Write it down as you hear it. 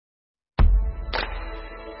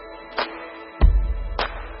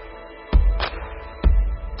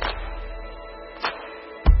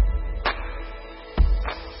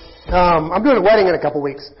I'm doing a wedding in a couple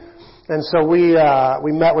weeks, and so we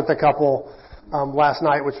met with the couple last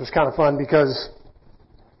night, which was kind of fun because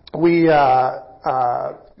we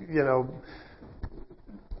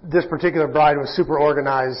this particular bride was super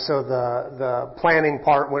organized, so the planning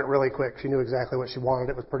part went really quick. She knew exactly what she wanted.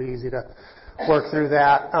 It was pretty easy to work through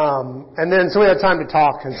that. And then so we had time to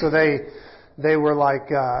talk, and so they were like,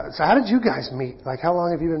 so how did you guys meet? Like, how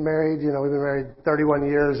long have you been married? We've been married 31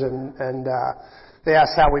 years, and they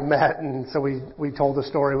asked how we met, and so we told the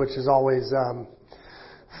story, which is always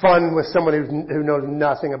fun with someone who knows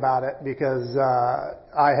nothing about it, because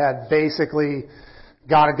I had basically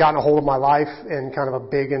God had gotten a hold of my life in kind of a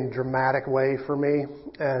big and dramatic way for me,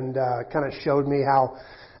 and kind of showed me how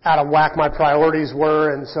out of whack my priorities were.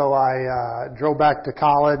 And so I drove back to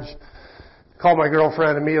college, called my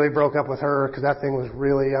girlfriend, immediately broke up with her because that thing was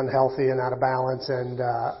really unhealthy and out of balance,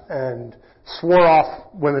 and swore off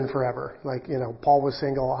women forever. Like, Paul was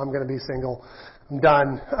single, I'm going to be single, I'm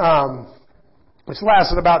done. Which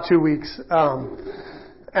lasted about 2 weeks. So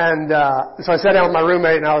I sat down with my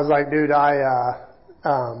roommate and I was like, dude, I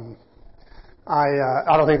don't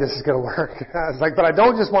think this is going to work. I was like, but I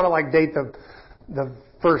don't just want to like date the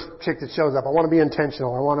first chick that shows up. I want to be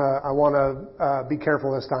intentional. I want to be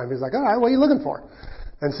careful this time. He's like, all right, what are you looking for?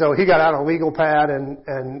 And so he got out a legal pad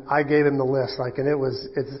and I gave him the list. Like, and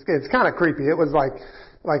it's kind of creepy. It was like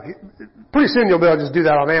pretty soon you'll be able to just do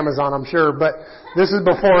that on Amazon, I'm sure, but this is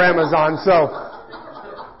before Amazon. So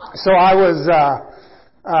I was, I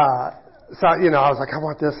was like, I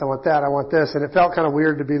want this, I want that, I want this. And it felt kind of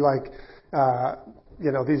weird to be like,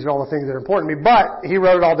 these are all the things that are important to me. But he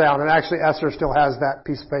wrote it all down. And actually Esther still has that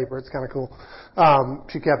piece of paper. It's kind of cool.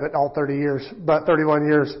 She kept it all 31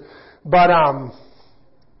 years. But I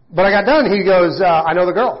got done. He goes, I know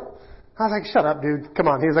the girl. I was like, shut up, dude. Come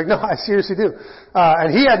on. He was like, no, I seriously do.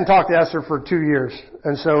 And he hadn't talked to Esther for 2 years.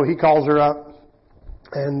 And so he calls her up.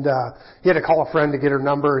 And he had to call a friend to get her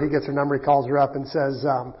number. He gets her number. He calls her up and says,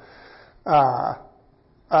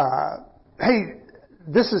 hey,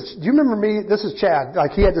 do you remember me? This is Chad.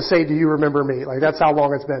 Like, he had to say, do you remember me? Like, that's how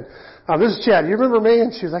long it's been. This is Chad. Do you remember me?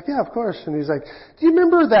 And she was like, yeah, of course. And he's like, do you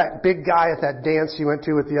remember that big guy at that dance you went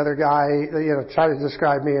to with the other guy? Try to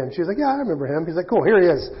describe me. And she was like, yeah, I remember him. He's like, cool, here he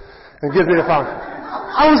is. And gives me the phone.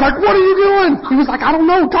 I was like, what are you doing? He was like, I don't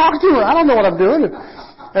know. Talk to her. I don't know what I'm doing.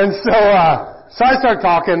 And so I started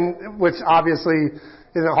talking, which obviously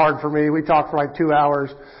isn't hard for me. We talked for like 2 hours.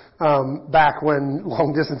 Back when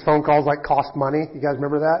long distance phone calls like cost money. You guys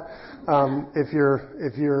remember that? If you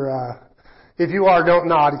are, don't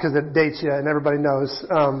nod because it dates you and everybody knows.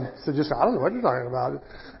 So just, I don't know what you're talking about.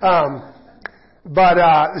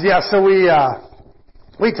 So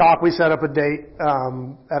we talked, we set up a date,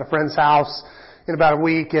 at a friend's house in about a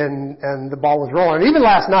week and the ball was rolling. Even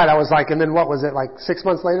last night I was like, and then what was it, like 6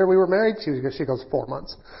 months later we were married? She goes 4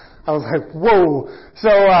 months. I was like, whoa.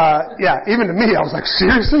 So, even to me, I was like,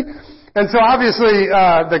 seriously? And so obviously,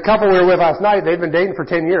 the couple we were with last night, they'd been dating for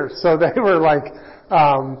 10 years. So they were like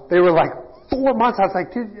 4 months. I was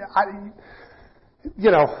like, dude, I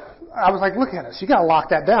was like, look at us. You gotta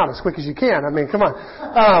lock that down as quick as you can. I mean, come on.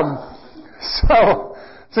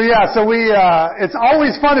 It's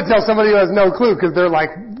always fun to tell somebody who has no clue because they're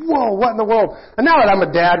like, whoa, what in the world? And now that I'm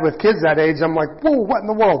a dad with kids that age, I'm like, whoa, what in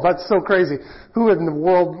the world? That's so crazy. Who in the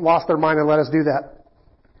world lost their mind and let us do that?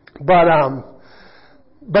 But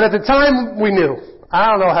at the time we knew. I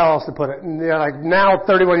don't know how else to put it. And, like now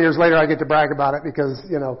 31 years later I get to brag about it because,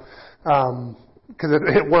 cause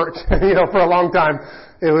it worked, for a long time.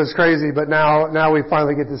 It was crazy, but now we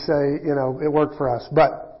finally get to say, it worked for us.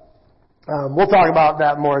 But we'll talk about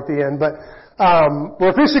that more at the end. But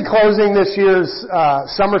we're officially closing this year's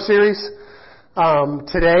summer series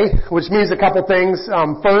today, which means a couple things.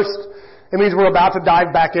 First, it means we're about to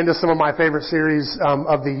dive back into some of my favorite series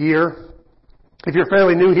of the year. If you're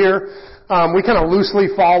fairly new here, we kind of loosely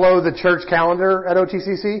follow the church calendar at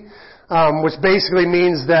OTCC, which basically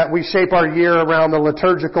means that we shape our year around the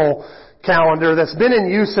liturgical calendar that's been in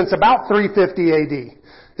use since about 350 AD.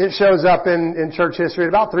 It shows up in church history at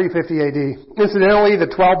about 350 AD. Incidentally, the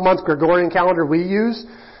 12-month Gregorian calendar we use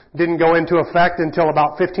didn't go into effect until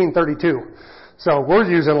about 1532. So we're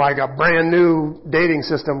using like a brand new dating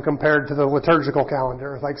system compared to the liturgical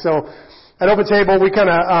calendar. So at Open Table, we kind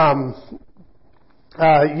of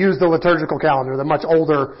use the liturgical calendar, the much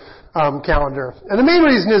older calendar. And the main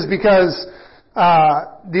reason is because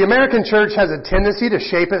the American church has a tendency to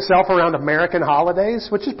shape itself around American holidays,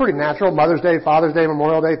 which is pretty natural. Mother's Day, Father's Day,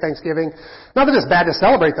 Memorial Day, Thanksgiving. Not that it's bad to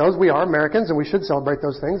celebrate those. We are Americans and we should celebrate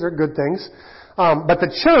those things. They're good things. But the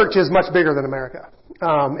church is much bigger than America.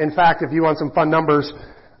 In fact, if you want some fun numbers,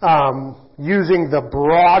 using the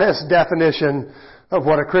broadest definition of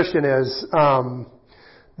what a Christian is.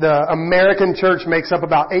 The American church makes up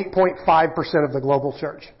about 8.5% of the global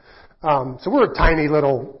church. So we're a tiny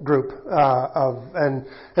little group, and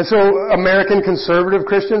so American conservative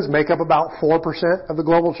Christians make up about 4% of the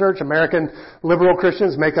global church. American liberal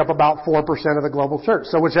Christians make up about 4% of the global church.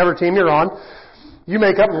 So whichever team you're on, you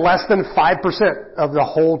make up less than 5% of the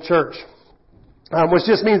whole church. Which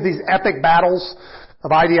just means these epic battles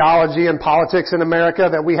of ideology and politics in America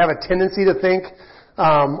that we have a tendency to think,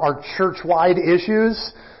 are church-wide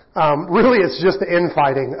issues. Really it's just the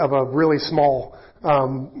infighting of a really small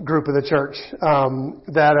group of the church.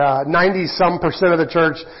 That 90-some% of the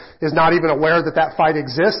church is not even aware that that fight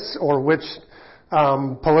exists or which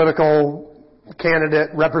political candidate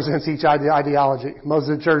represents each ideology. Most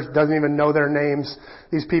of the church doesn't even know their names,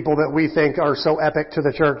 these people that we think are so epic to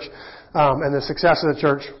the church and the success of the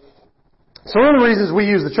church. So one of the reasons we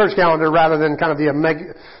use the church calendar rather than kind of the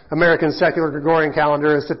American secular Gregorian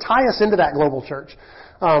calendar is to tie us into that global church.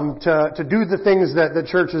 To do the things that the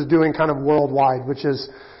church is doing kind of worldwide, which is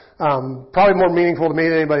probably more meaningful to me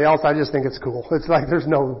than anybody else. I just think it's cool. It's like there's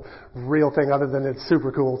no real thing other than it's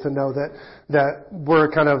super cool to know that we're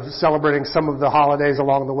kind of celebrating some of the holidays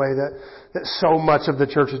along the way that so much of the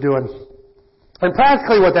church is doing. And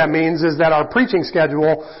practically what that means is that our preaching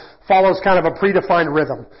schedule follows kind of a predefined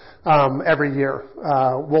rhythm every year.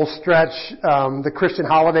 We'll stretch the Christian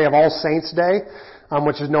holiday of All Saints Day,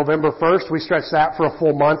 which is November 1st. We stretch that for a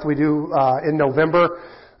full month. We do in November.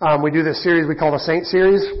 We do this series we call the Saint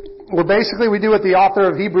Series, where basically we do what the author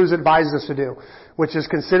of Hebrews advised us to do, which is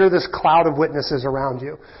consider this cloud of witnesses around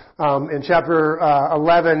you. In chapter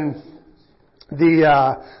 11, the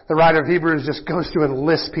writer of Hebrews just goes through and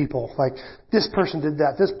lists people. Like, this person did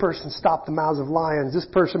that. This person stopped the mouths of lions. This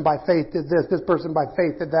person by faith did this. This person by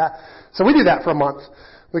faith did that. So we do that for a month.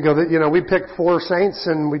 We go, we pick 4 saints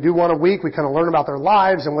and we do one a week. We kind of learn about their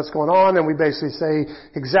lives and what's going on, and we basically say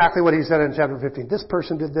exactly what he said in chapter 15. This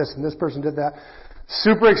person did this and this person did that.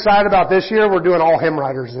 Super excited about this year. We're doing all hymn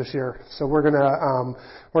writers this year. So we're gonna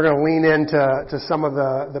lean into some of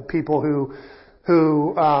the people who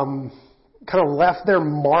kind of left their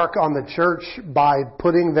mark on the church by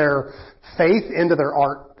putting their faith into their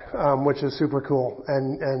art, which is super cool.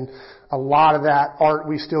 And a lot of that art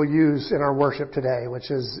we still use in our worship today,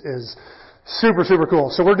 which is super, super cool.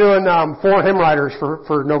 So we're doing 4 hymn writers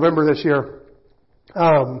for November this year.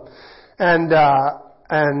 And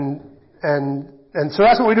so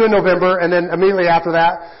that's what we do in November, and then immediately after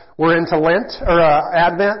that, we're into Lent, or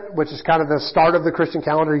Advent, which is kind of the start of the Christian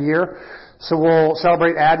calendar year. So we'll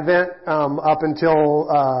celebrate Advent up until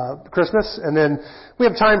Christmas, and then we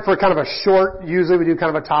have time for kind of a short, usually we do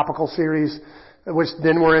kind of a topical series, which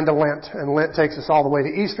then we're into Lent, and Lent takes us all the way to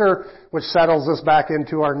Easter, which settles us back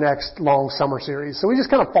into our next long summer series. So we just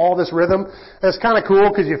kind of follow this rhythm. And it's kind of cool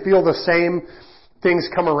because you feel the same things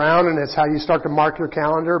come around, and it's how you start to mark your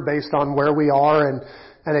calendar based on where we are, and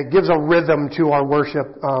it gives a rhythm to our worship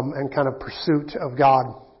and kind of pursuit of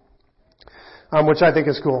God, which I think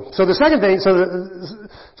is cool. So the second thing,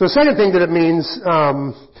 the second thing that it means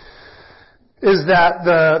is that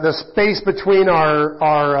the space between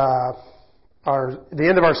the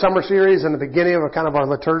end of our summer series and the beginning of kind of our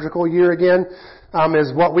liturgical year again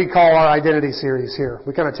is what we call our identity series here.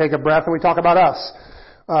 We kind of take a breath and we talk about us.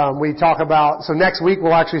 So next week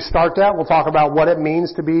we'll actually start that. We'll talk about what it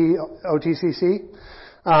means to be OTCC.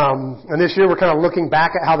 And this year we're kind of looking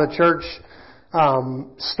back at how the church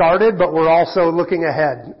started, but we're also looking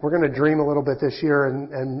ahead. We're going to dream a little bit this year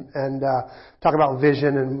and talk about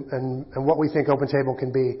vision and what we think Open Table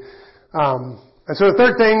can be. And so the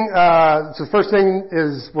third thing, so the first thing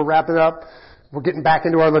is we're wrapping up. We're getting back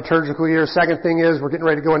into our liturgical year. Second thing is we're getting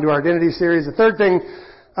ready to go into our identity series. The third thing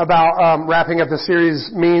about wrapping up the series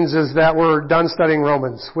means is that we're done studying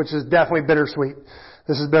Romans, which is definitely bittersweet.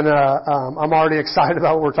 This has been I'm already excited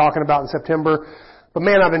about what we're talking about in September. But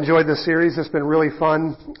man, I've enjoyed this series. It's been really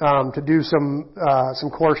fun to do some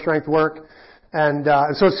core strength work. And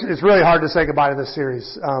so it's really hard to say goodbye to this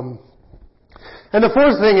series. And the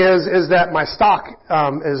fourth thing is that my stock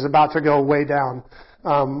is about to go way down.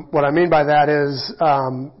 What I mean by that is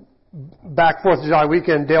back 4th of July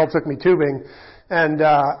weekend, Dale took me tubing, and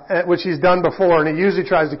which he's done before, and he usually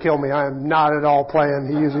tries to kill me. I am not at all playing.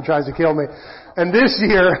 He usually tries to kill me. And this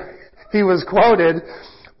year, he was quoted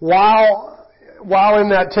while in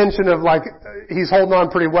that tension of like he's holding on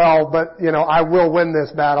pretty well, but I will win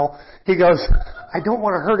this battle. He goes, I don't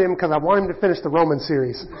want to hurt him because I want him to finish the Roman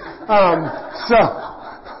series.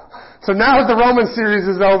 So now that the Roman series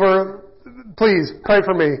is over, please pray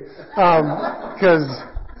for me because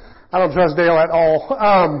I don't trust Dale at all.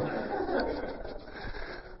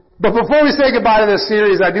 But before we say goodbye to this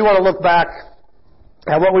series, I do want to look back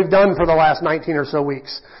at what we've done for the last 19 or so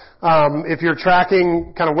weeks. If you're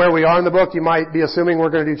tracking kind of where we are in the book, you might be assuming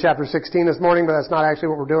we're going to do chapter 16 this morning, but that's not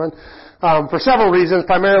actually what we're doing. For several reasons.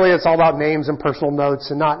 Primarily, it's all about names and personal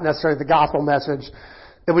notes and not necessarily the gospel message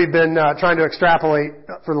that we've been trying to extrapolate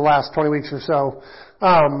for the last 20 weeks or so.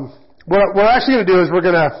 What we're actually going to do is we're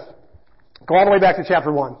going to go all the way back to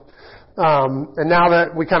chapter 1. And now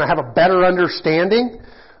that we kind of have a better understanding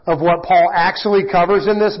of what Paul actually covers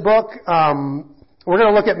in this book, we're going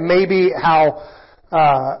to look at maybe how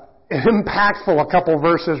impactful a couple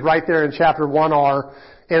verses right there in chapter 1 are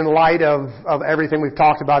in light of everything we've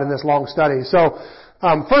talked about in this long study. So,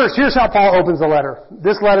 first, here's how Paul opens the letter.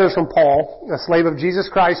 This letter is from Paul, a slave of Jesus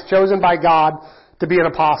Christ, chosen by God to be an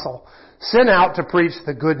apostle, sent out to preach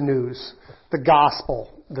the good news, the gospel.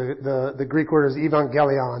 The Greek word is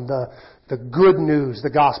evangelion, the good news, the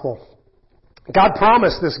gospel. God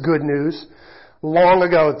promised this good news long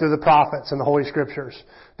ago through the prophets and the Holy Scriptures.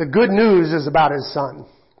 The good news is about His Son.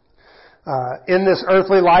 In this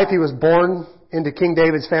earthly life, He was born into King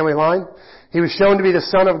David's family line. He was shown to be the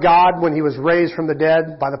Son of God when He was raised from the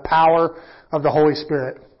dead by the power of the Holy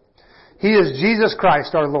Spirit. He is Jesus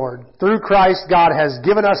Christ our Lord. Through Christ, God has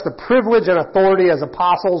given us the privilege and authority as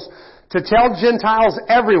apostles to tell Gentiles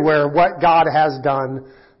everywhere what God has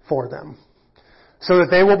done for them, so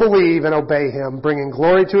that they will believe and obey Him, bringing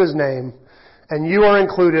glory to His name. And you are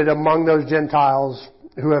included among those Gentiles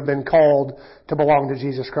who have been called to belong to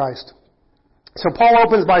Jesus Christ. So Paul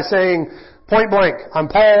opens by saying, point blank, I'm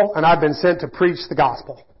Paul and I've been sent to preach the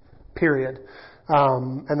gospel. Period.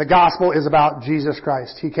 And the gospel is about Jesus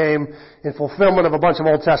Christ. He came in fulfillment of a bunch of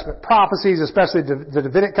Old Testament prophecies, especially the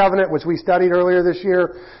Davidic covenant, which we studied earlier this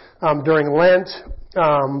year during Lent.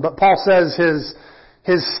 But Paul says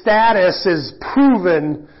his status is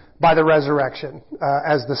proven by the resurrection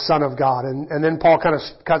as the Son of God. And then Paul kind of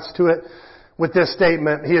cuts to it with this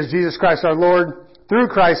statement. He is Jesus Christ our Lord. Through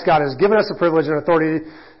Christ, God has given us the privilege and authority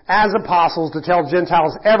as apostles to tell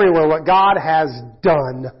Gentiles everywhere what God has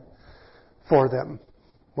done for them.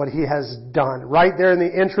 What He has done. Right there in the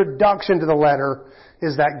introduction to the letter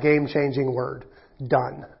is that game-changing word.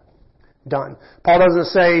 Done. Done. Paul doesn't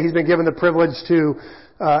say he's been given the privilege to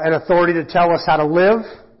and authority to tell us how to live.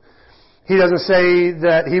 He doesn't say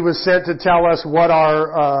that he was sent to tell us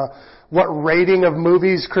what rating of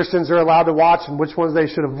movies Christians are allowed to watch and which ones they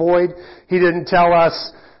should avoid. He didn't tell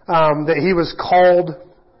us that he was called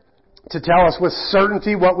to tell us with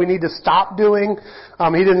certainty what we need to stop doing.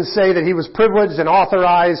 He didn't say that he was privileged and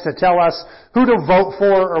authorized to tell us who to vote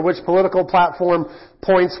for or which political platform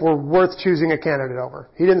points were worth choosing a candidate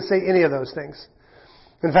over. He didn't say any of those things.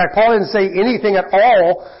 In fact, Paul didn't say anything at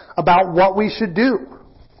all about what we should do.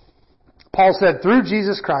 Paul said, through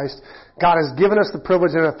Jesus Christ, God has given us the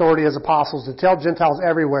privilege and authority as apostles to tell Gentiles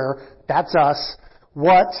everywhere, that's us,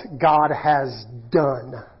 what God has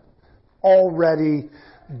done. Already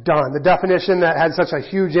done. The definition that had such a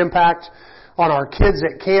huge impact on our kids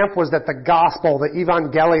at camp was that the gospel, the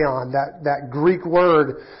evangelion, that Greek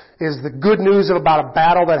word, is the good news about a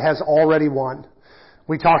battle that has already won.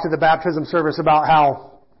 We talked at the baptism service about how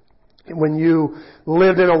when you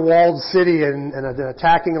lived in a walled city and an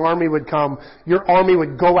attacking army would come, your army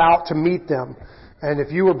would go out to meet them. And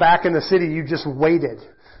if you were back in the city, you just waited.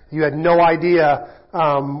 You had no idea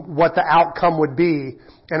what the outcome would be.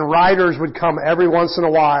 And riders would come every once in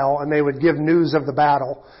a while and they would give news of the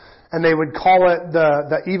battle. And they would call it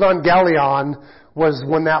the evangelion, was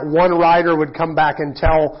when that one rider would come back and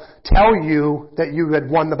tell you that you had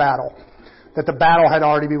won the battle. That the battle had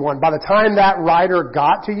already been won. By the time that rider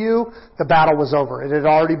got to you, the battle was over. It had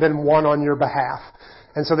already been won on your behalf.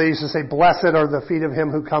 And so they used to say, blessed are the feet of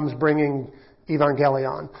him who comes bringing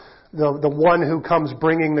evangelion. The one who comes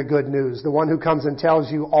bringing the good news. The one who comes and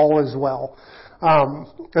tells you all is well.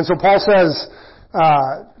 And so Paul says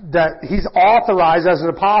that he's authorized as an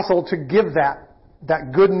apostle to give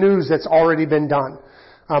that good news that's already been done.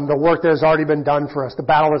 The work that has already been done for us. The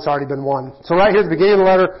battle that's already been won. So right here at the beginning of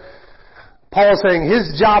the letter, Paul is saying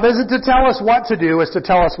his job isn't to tell us what to do, it's to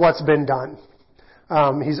tell us what's been done.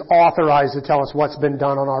 He's authorized to tell us what's been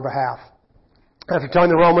done on our behalf. After telling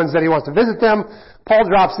the Romans that he wants to visit them, Paul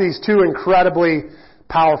drops these two incredibly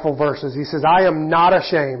powerful verses. He says, I am not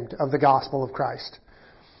ashamed of the gospel of Christ.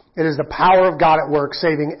 It is the power of God at work,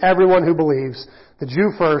 saving everyone who believes, the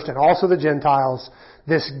Jew first and also the Gentiles.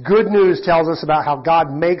 This good news tells us about how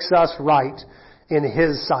God makes us right in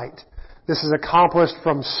His sight. This is accomplished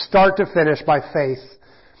from start to finish by faith.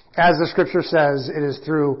 As the Scripture says, it is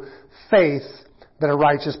through faith that a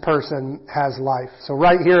righteous person has life. So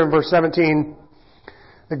right here in verse 17,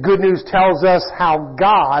 The good news tells us how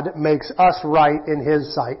God makes us right in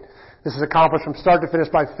His sight. This is accomplished from start to finish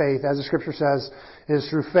by faith. As the Scripture says, it is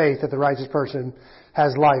through faith that the righteous person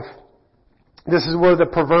has life. This is where the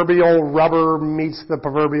proverbial rubber meets the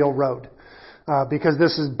proverbial road. Because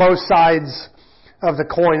this is both sides of the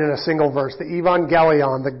coin in a single verse. The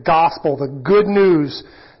Evangelion, the gospel, the good news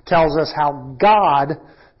tells us how God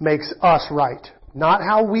makes us right. Not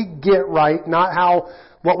how we get right, not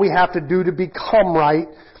what we have to do to become right,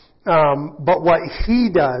 but what He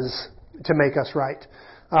does to make us right.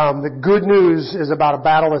 The good news is about a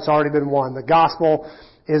battle that's already been won. The gospel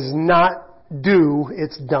is not due,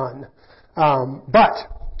 it's done. But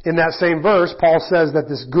in that same verse, Paul says that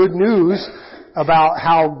this good news about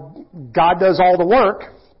how God does all the work,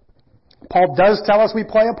 Paul does tell us we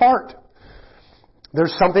play a part.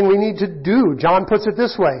 There's something we need to do. John puts it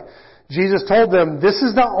this way. Jesus told them, this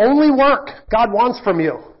is the only work God wants from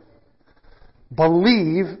you.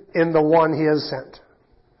 Believe in the one He has sent.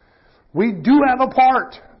 We do have a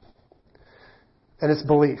part. And it's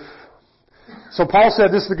belief. So Paul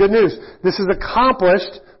said this is the good news. This is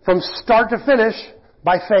accomplished from start to finish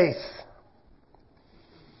by faith.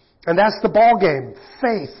 And that's the ball game.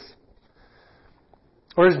 Faith.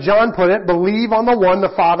 Or as John put it, believe on the one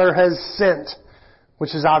the Father has sent,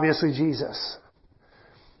 which is obviously Jesus.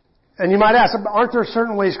 And you might ask, aren't there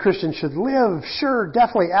certain ways Christians should live? Sure,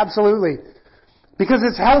 definitely, absolutely. Because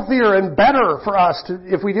it's healthier and better for us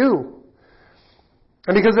if we do.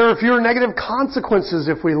 And because there are fewer negative consequences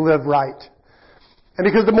if we live right. And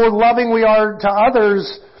because the more loving we are to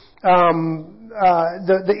others,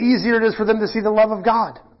 the easier it is for them to see the love of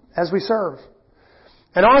God as we serve.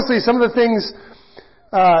 And honestly, some of the things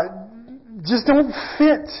just don't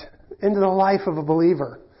fit into the life of a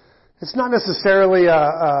believer. It's not necessarily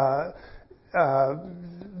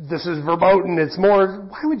this is verboten. It's more,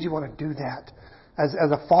 why would you want to do that as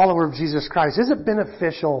a follower of Jesus Christ? Is it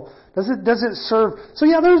beneficial? Does it serve? So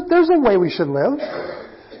yeah, there's a way we should live.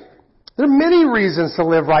 There are many reasons to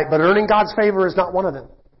live right, but earning God's favor is not one of them.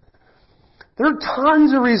 There are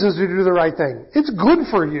tons of reasons to do the right thing. It's good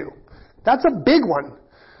for you. That's a big one.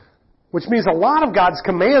 Which means a lot of God's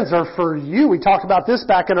commands are for you. We talked about this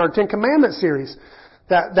back in our Ten Commandments series.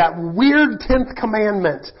 That weird 10th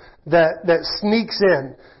commandment that sneaks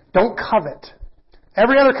in. Don't covet.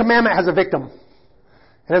 Every other commandment has a victim.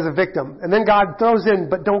 It has a victim. And then God throws in,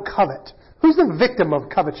 but don't covet. Who's the victim of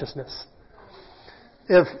covetousness?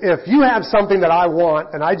 If you have something that I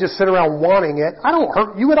want and I just sit around wanting it, I don't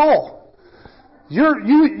hurt you at all.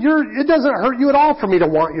 It doesn't hurt you at all for me to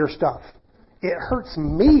want your stuff. It hurts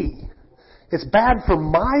me. It's bad for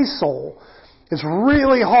my soul. It's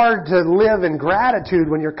really hard to live in gratitude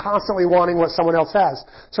when you're constantly wanting what someone else has.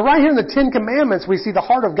 So right here in the Ten Commandments, we see the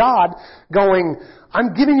heart of God going,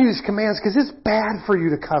 I'm giving you these commands because it's bad for you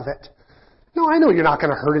to covet. No, I know you're not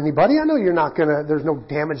going to hurt anybody. I know there's no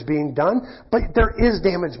damage being done, but there is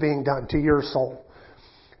damage being done to your soul.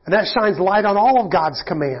 And that shines light on all of God's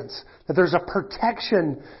commands, that there's a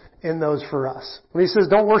protection in those for us. When He says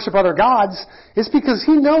don't worship other gods, it's because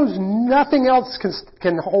He knows nothing else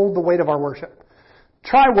can hold the weight of our worship.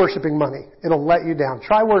 Try worshiping money. It'll let you down.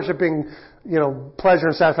 Try worshiping, pleasure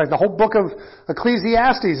and satisfaction. The whole book of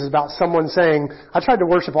Ecclesiastes is about someone saying, I tried to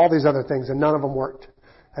worship all these other things and none of them worked.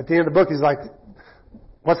 At the end of the book, he's like,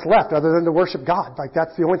 what's left other than to worship God? Like,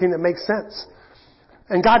 that's the only thing that makes sense.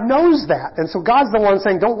 And God knows that. And so God's the one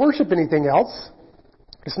saying, don't worship anything else.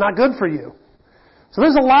 It's not good for you. So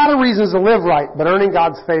there's a lot of reasons to live right, but earning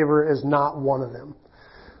God's favor is not one of them.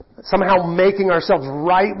 Somehow making ourselves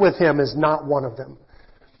right with Him is not one of them.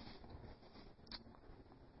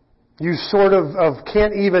 You sort of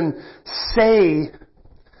can't even say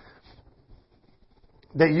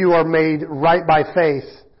that you are made right by faith.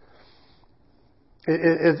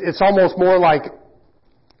 It's almost more like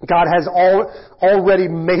God has already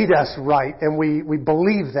made us right, and we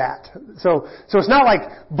believe that. So it's not like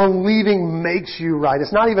believing makes you right.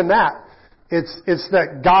 It's not even that. It's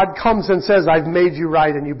that God comes and says, I've made you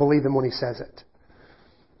right, and you believe Him when He says it.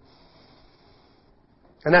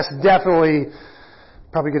 And that's definitely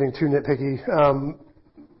probably getting too nitpicky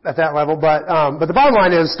at that level, but the bottom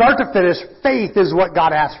line is, start to finish, faith is what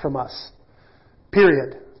God asks from us.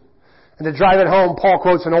 Period. And to drive it home, Paul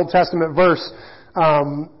quotes an Old Testament verse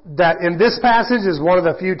that in this passage is one of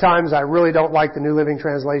the few times I really don't like the New Living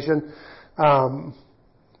Translation,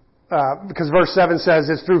 because verse 7 says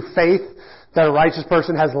it's through faith that a righteous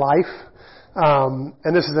person has life.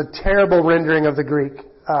 And this is a terrible rendering of the Greek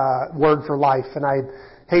word for life. And I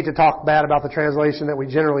hate to talk bad about the translation that we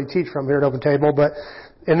generally teach from here at Open Table, but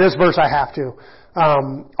in this verse I have to.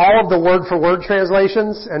 All of the word-for-word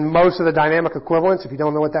translations and most of the dynamic equivalents, if you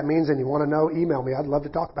don't know what that means and you want to know, email me. I'd love to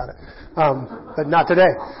talk about it. But not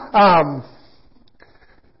today.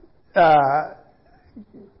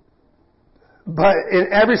 But in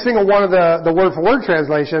every single one of the word-for-word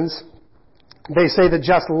translations, they say the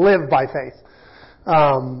just live by faith.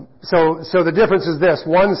 So the difference is this.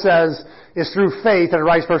 One says it's through faith that a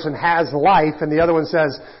righteous person has life, and the other one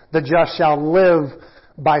says the just shall live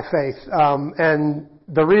by faith. And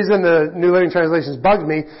the reason the New Living Translations bugs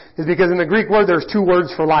me is because in the Greek word there's two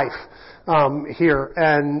words for life here,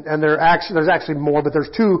 and there's actually more, but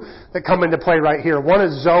there's two that come into play right here. One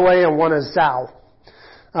is zoe and one is zou.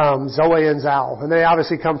 Zoe and Zal. And they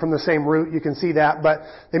obviously come from the same root. You can see that, but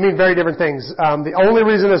they mean very different things. The only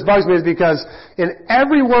reason this bugs me is because in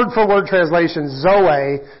every word-for-word translation,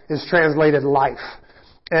 Zoe is translated life.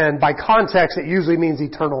 And by context, it usually means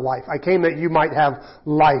eternal life. I came that you might have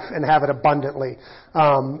life and have it abundantly.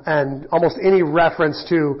 And almost any reference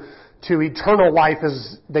to eternal life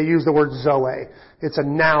is, they use the word Zoe. It's a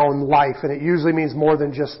noun, life, and it usually means more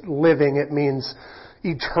than just living. It means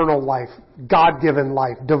eternal life, God-given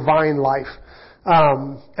life, divine life.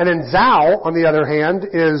 And then Zal, on the other hand,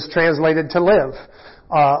 is translated to live.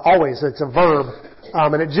 Always. It's a verb.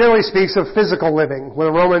 And it generally speaks of physical living. When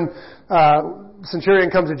a Roman centurion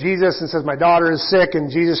comes to Jesus and says, my daughter is sick, and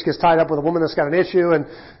Jesus gets tied up with a woman that's got an issue, and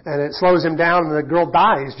it slows him down, and the girl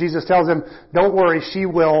dies. Jesus tells him, don't worry, she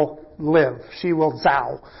will live. She will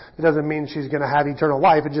Zal. It doesn't mean she's going to have eternal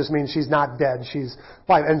life. It just means she's not dead. She's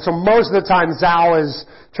alive. And so most of the time Zal is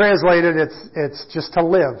translated, it's just to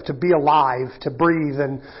live, to be alive, to breathe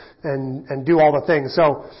and do all the things.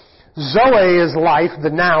 So Zoe is life, the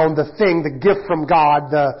noun, the thing, the gift from God,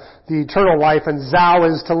 the eternal life, and Zal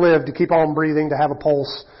is to live, to keep on breathing, to have a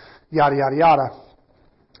pulse, yada, yada, yada.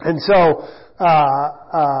 And so,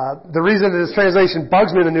 the reason that this translation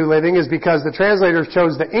bugs me in the New Living is because the translators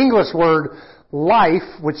chose the English word life,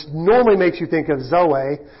 which normally makes you think of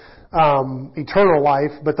Zoe, eternal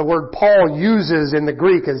life, but the word Paul uses in the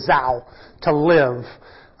Greek is Zal, to live.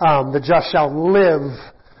 The just shall live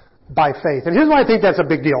by faith. And here's why I think that's a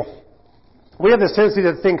big deal. We have this tendency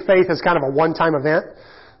to think faith is kind of a one-time event.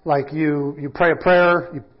 Like you pray a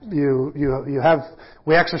prayer,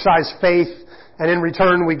 we exercise faith, and in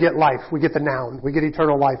return we get life. We get the noun. We get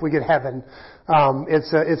eternal life. We get heaven.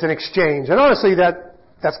 It's an exchange. And honestly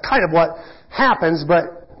that's kind of what happens,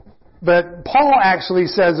 but Paul actually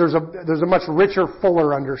says there's a much richer,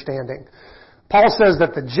 fuller understanding. Paul says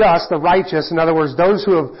that the just, the righteous, in other words, those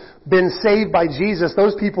who have been saved by Jesus,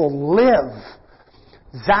 those people live,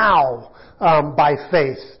 thou, by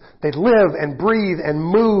faith. They live and breathe and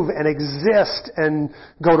move and exist and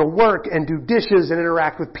go to work and do dishes and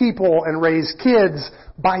interact with people and raise kids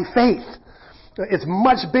by faith. It's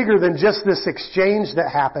much bigger than just this exchange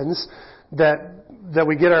that happens that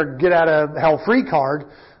we get our get out of hell free card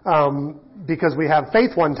because we have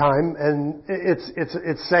faith one time, and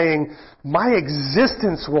it's saying my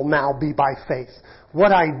existence will now be by faith.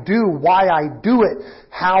 What I do, why I do it,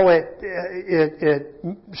 how it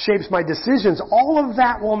shapes my decisions, all of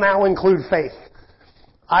that will now include faith.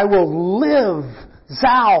 I will live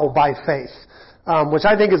thou by faith, which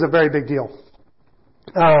I think is a very big deal.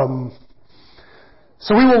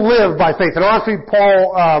 So we will live by faith. And honestly,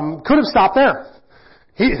 Paul could have stopped there.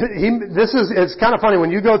 It's kind of funny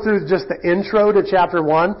when you go through just the intro to chapter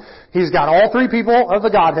 1. He's got all three people of the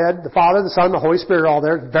Godhead, the Father, the Son, the Holy Spirit, all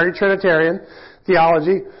there. Very Trinitarian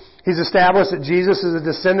theology. He's established that Jesus is a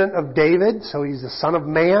descendant of David, so he's the Son of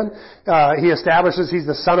Man. He establishes he's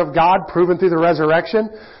the Son of God, proven through the resurrection.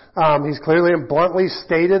 He's clearly and bluntly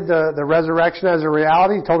stated the resurrection as a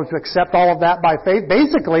reality. He told us to accept all of that by faith.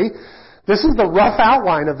 Basically, this is the rough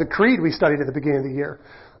outline of the creed we studied at the beginning of the year.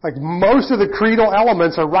 Like most of the creedal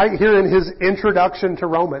elements are right here in his introduction to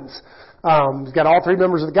Romans. He's got all three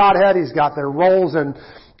members of the Godhead. He's got their roles and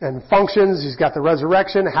functions. He's got the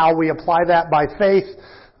resurrection, how we apply that by faith.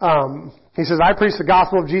 He says, I preach the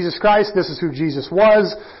gospel of Jesus Christ. This is who Jesus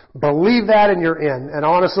was. Believe that and you're in. And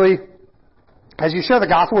honestly, as you share the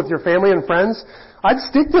gospel with your family and friends, I'd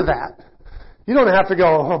stick to that. You don't have to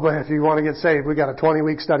go, oh, but if you want to get saved, we got a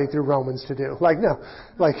 20-week study through Romans to do. Like, no.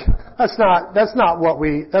 Like, that's not what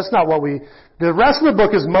we, the rest of the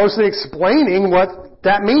book is mostly explaining what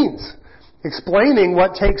that means. Explaining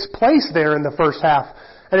what takes place there in the first half.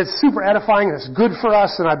 And it's super edifying and it's good for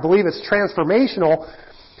us and I believe it's transformational.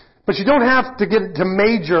 But you don't have to get to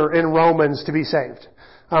major in Romans to be saved.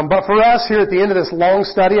 But for us here at the end of this long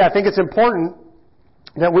study, I think it's important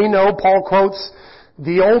that we know Paul quotes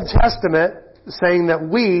the Old Testament saying that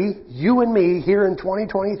we, you and me, here in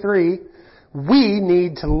 2023, we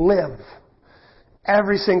need to live.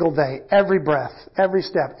 every single day, every breath, every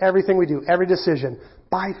step, everything we do, every decision,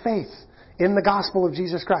 by faith in the gospel of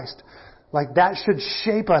Jesus Christ. Like that should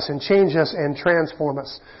shape us and change us and transform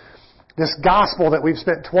us. This gospel that we've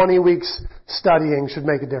spent 20 weeks studying should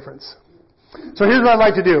make a difference. So here's what I'd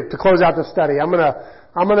like to do to close out the study. I'm gonna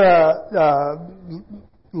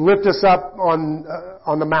lift us up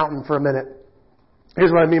on the mountain for a minute.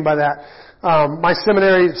 Here's what I mean by that. My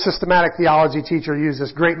seminary systematic theology teacher used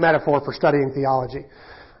this great metaphor for studying theology.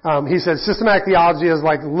 He said systematic theology is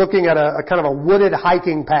like looking at a kind of a wooded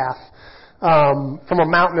hiking path from a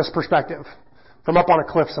mountainous perspective, from up on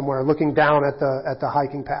a cliff somewhere, looking down at the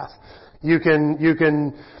hiking path. You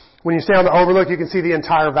can when you stay on the overlook, you can see the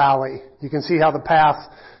entire valley. You can see how the path,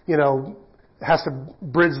 has to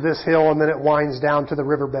bridge this hill and then it winds down to the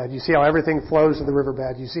riverbed. You see how everything flows to the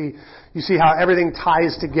riverbed. You see how everything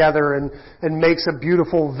ties together and makes a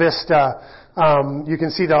beautiful vista. You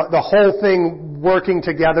can see the whole thing working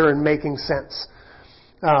together and making sense.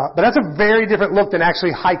 But that's a very different look than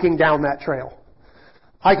actually hiking down that trail.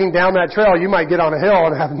 Hiking down that trail, you might get on a hill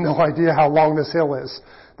and have no idea how long this hill is.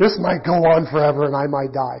 This might go on forever and I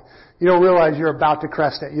might die. You don't realize you're about to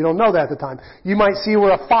crest it. You don't know that at the time. You might see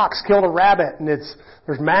where a fox killed a rabbit and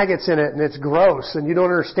there's maggots in it and it's gross and you don't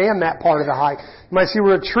understand that part of the hike. You might see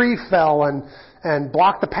where a tree fell and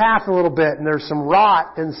blocked the path a little bit and there's some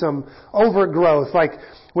rot and some overgrowth. Like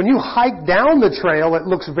when you hike down the trail, it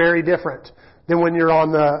looks very different than when you're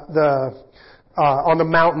on the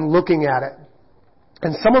mountain looking at it.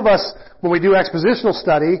 And some of us, when we do expositional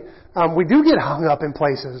study, we do get hung up in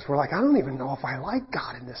places. We're like, I don't even know if I like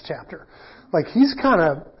God in this chapter. Like he's kind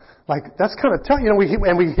of, like that's kind of tough. We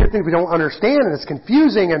hear things we don't understand and it's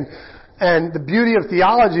confusing. And the beauty of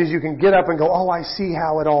theology is you can get up and go, oh, I see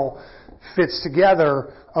how it all fits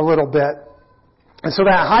together a little bit. And so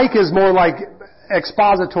that hike is more like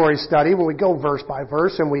expository study when we go verse by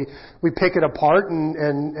verse and we pick it apart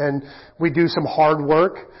and we do some hard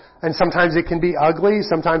work. And sometimes it can be ugly.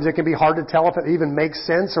 Sometimes it can be hard to tell if it even makes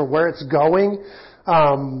sense or where it's going,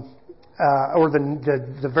 or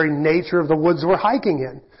the very nature of the woods we're hiking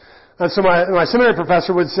in. And so my seminary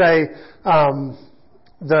professor would say,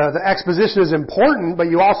 the exposition is important,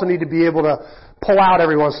 but you also need to be able to pull out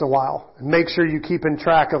every once in a while and make sure you keep in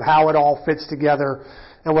track of how it all fits together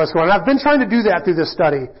and what's going on. I've been trying to do that through this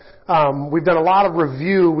study. We've done a lot of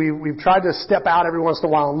review. We've tried to step out every once in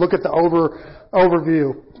a while and look at the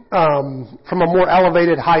overview. From a more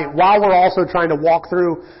elevated height while we're also trying to walk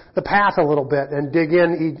through the path a little bit and dig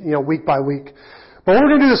in, week by week. But what we're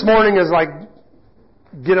going to do this morning is like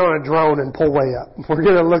get on a drone and pull way up. We're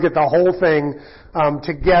going to look at the whole thing,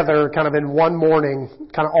 together kind of in one morning,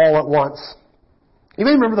 kind of all at once. You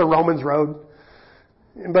may remember the Romans Road.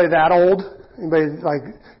 Anybody that old? Anybody like,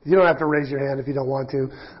 you don't have to raise your hand if you don't want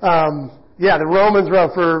to. Yeah, the Romans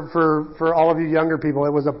Road for all of you younger people,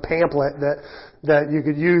 it was a pamphlet that you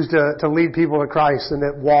could use to lead people to Christ and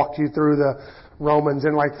it walked you through the Romans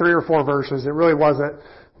in like 3 or 4 verses. It really wasn't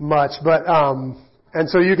much, but, and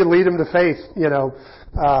so you can lead them to faith,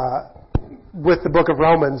 with the book of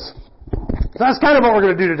Romans. So that's kind of what we're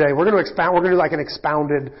going to do today. We're going to do like an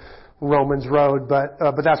expounded Romans Road, but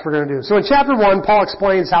that's what we're going to do. So in chapter 1, Paul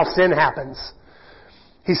explains how sin happens.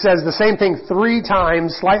 He says the same thing 3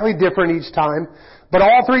 times, slightly different each time, but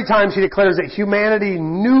all 3 times he declares that humanity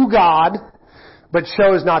knew God, but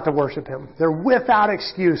chose not to worship Him. They're without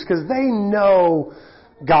excuse because they know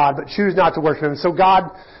God, but choose not to worship Him. So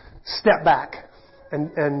God stepped back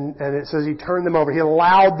and it says He turned them over. He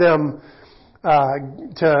allowed them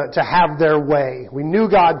to have their way. We knew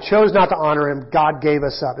God, chose not to honor Him. God gave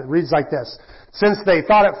us up. It reads like this. Since they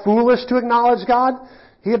thought it foolish to acknowledge God,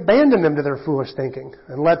 He abandoned them to their foolish thinking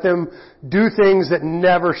and let them do things that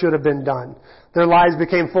never should have been done. Their lives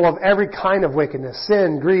became full of every kind of wickedness,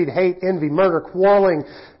 sin, greed, hate, envy, murder, quarreling,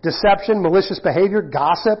 deception, malicious behavior,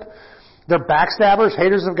 gossip. They're backstabbers,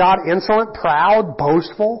 haters of God, insolent, proud,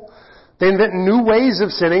 boastful. They invent new ways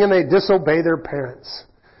of sinning and they disobey their parents.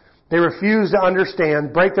 They refuse to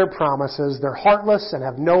understand, break their promises. They're heartless and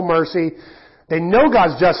have no mercy. They know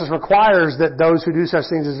God's justice requires that those who do such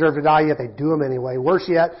things deserve to die, yet they do them anyway. Worse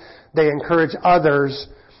yet, they encourage others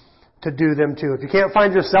to do them too. If you can't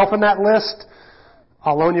find yourself in that list,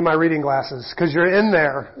 I'll loan you my reading glasses because you're in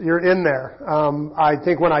there. You're in there. I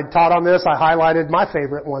think when I taught on this, I highlighted my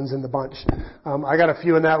favorite ones in the bunch. I got a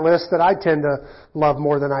few in that list that I tend to love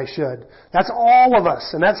more than I should. That's all of us,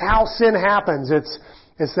 and that's how sin happens. It's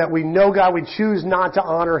that we know God, we choose not to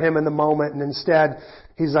honor Him in the moment, and instead,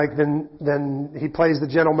 He's like, then He plays the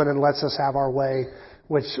gentleman and lets us have our way,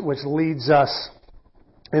 which leads us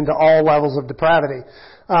into all levels of depravity.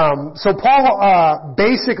 So Paul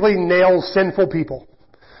basically nails sinful people.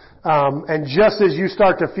 And just as you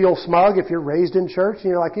start to feel smug if you're raised in church and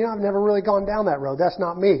you're like, I've never really gone down that road. That's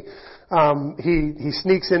not me. He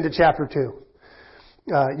sneaks into chapter 2.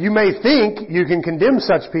 You may think you can condemn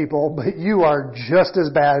such people, but you are just as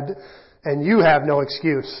bad and you have no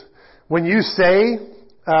excuse. When you say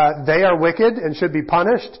they are wicked and should be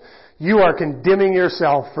punished, you are condemning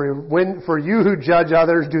yourself for you who judge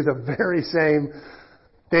others do the very same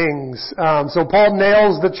things. So Paul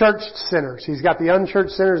nails the churched sinners. He's got the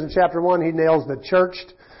unchurched sinners in chapter 1. He nails the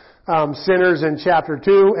churched sinners in chapter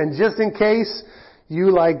 2. And just in case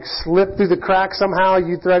you slipped through the crack somehow,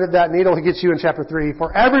 you threaded that needle, he gets you in chapter 3.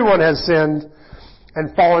 For everyone has sinned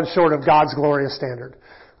and fallen short of God's glorious standard.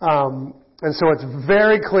 And so it's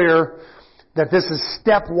very clear that this is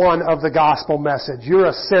step 1 of the gospel message. You're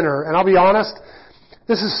a sinner. And I'll be honest,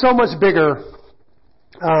 this is so much bigger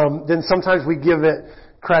than sometimes we give it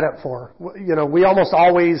credit for. We almost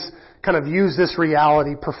always kind of use this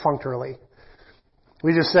reality perfunctorily.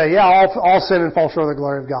 We just say, all sin and fall short of the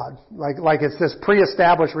glory of God. Like it's this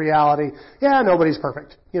pre-established reality. Yeah, nobody's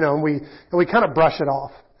perfect. And we kind of brush it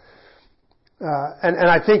off. And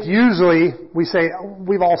I think usually we say,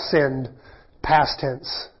 we've all sinned, past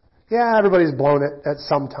tense. Yeah, everybody's blown it at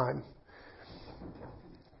some time.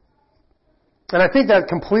 And I think that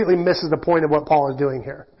completely misses the point of what Paul is doing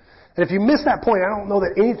here. And if you miss that point, I don't know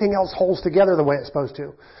that anything else holds together the way it's supposed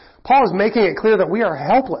to. Paul is making it clear that we are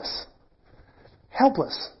helpless.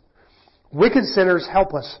 Helpless. Wicked sinners,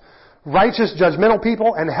 helpless. Righteous, judgmental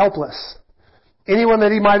people, and helpless. Anyone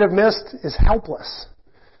that he might have missed is helpless.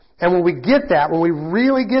 And when we get that, when we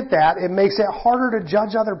really get that, it makes it harder to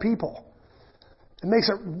judge other people. It makes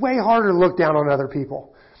it way harder to look down on other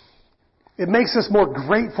people. It makes us more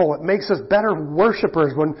grateful. It makes us better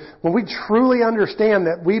worshipers when we truly understand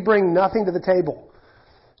that we bring nothing to the table.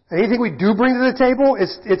 Anything we do bring to the table,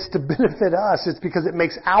 it's to benefit us. It's because it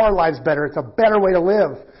makes our lives better. It's a better way to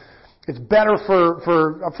live. It's better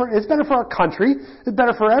it's better for our country. It's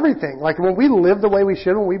better for everything. Like when we live the way we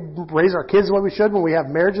should, when we raise our kids the way we should, when we have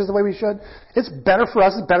marriages the way we should, it's better for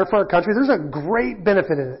us. It's better for our country. There's a great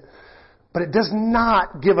benefit in it. But it does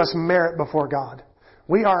not give us merit before God.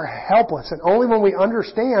 We are helpless. And only when we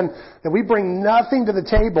understand that we bring nothing to the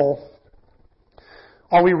table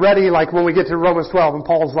are we ready, like when we get to Romans 12 and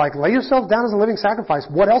Paul's like, lay yourself down as a living sacrifice.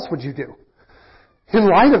 What else would you do? In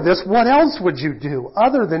light of this, what else would you do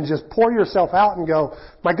other than just pour yourself out and go,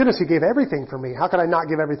 my goodness, he gave everything for me. How could I not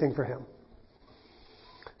give everything for him?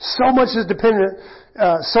 So much is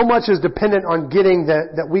dependent on getting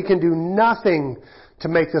that we can do nothing to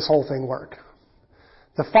make this whole thing work.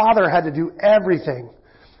 The Father had to do everything,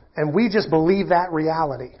 and we just believe that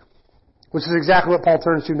reality, which is exactly what Paul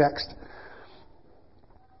turns to next.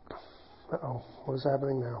 Uh-oh, what is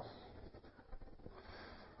happening now?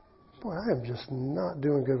 Boy, I am just not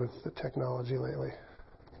doing good with the technology lately.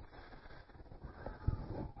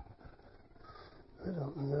 I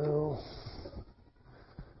don't know.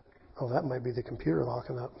 Oh, that might be the computer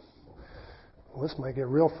locking up. Well, this might get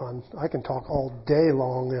real fun. I can talk all day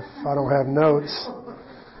long if I don't have notes.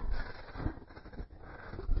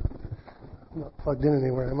 I'm not plugged in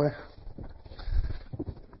anywhere, am I?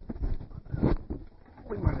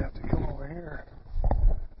 We might have to come over here.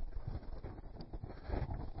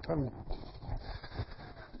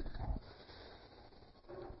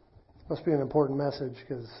 Must be an important message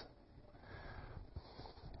because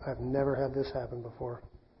I've never had this happen before.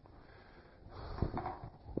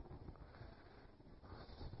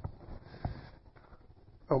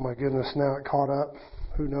 Oh my goodness, now it caught up.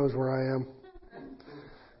 Who knows where I am?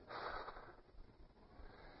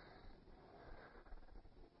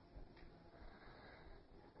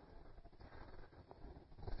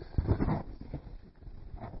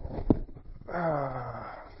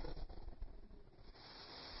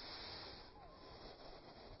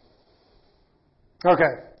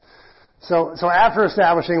 Okay. So after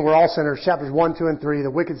establishing we're all sinners, chapters 1, 2, and 3,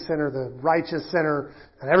 the wicked sinner, the righteous sinner,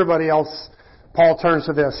 and everybody else, Paul turns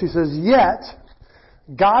to this. He says, yet,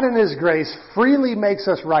 God in His grace freely makes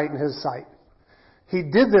us right in His sight. He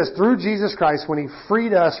did this through Jesus Christ when He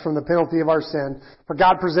freed us from the penalty of our sin, for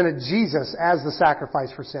God presented Jesus as the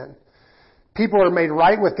sacrifice for sin. People are made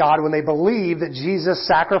right with God when they believe that Jesus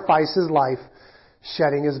sacrificed His life,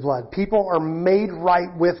 shedding His blood. People are made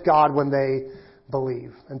right with God when they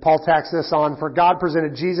believe. And Paul tacks this on, for God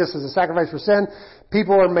presented Jesus as a sacrifice for sin.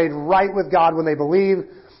 People are made right with God when they believe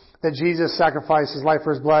that Jesus sacrificed His life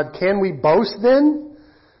for His blood. Can we boast then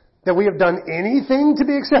that we have done anything to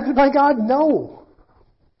be accepted by God? No.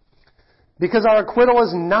 Because our acquittal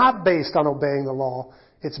is not based on obeying the law.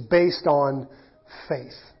 It's based on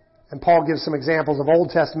faith. And Paul gives some examples of Old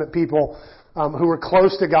Testament people who were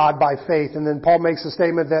close to God by faith. And then Paul makes a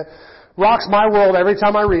statement that rocks my world every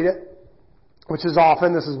time I read it, which is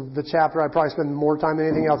often. This is the chapter I probably spend more time than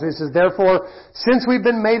anything else. He says, therefore, since we've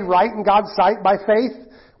been made right in God's sight by faith,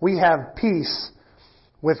 we have peace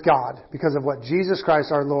with God because of what Jesus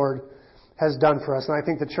Christ our Lord has done for us. And I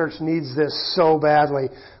think the church needs this so badly.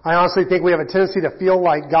 I honestly think we have a tendency to feel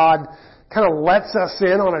like God kind of lets us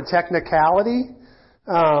in on a technicality.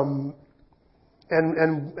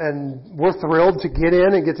 And we're thrilled to get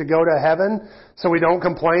in and get to go to heaven, so we don't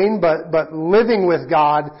complain. But living with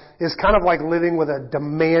God is kind of like living with a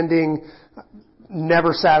demanding,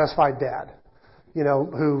 never satisfied dad,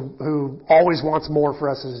 who always wants more for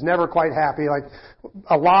us, is never quite happy. Like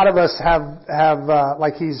a lot of us have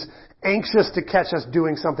like he's anxious to catch us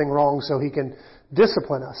doing something wrong so he can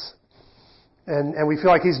discipline us, and we feel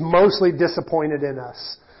like he's mostly disappointed in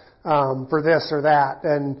us for this or that.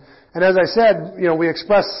 And as I said, we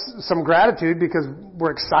express some gratitude because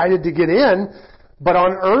we're excited to get in, but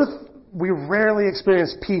on earth, we rarely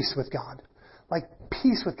experience peace with God. Like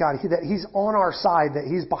peace with God, that He's on our side, that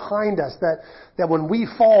He's behind us, that when we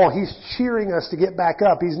fall, He's cheering us to get back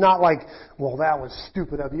up. He's not like, well, that was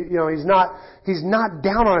stupid of you. He's not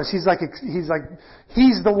down on us. He's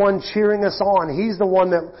the one cheering us on. He's the one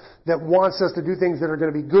that wants us to do things that are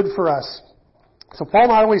going to be good for us. So Paul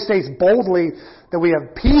not only states boldly that we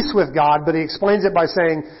have peace with God, but he explains it by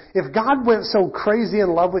saying, if God went so crazy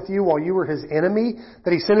in love with you while you were His enemy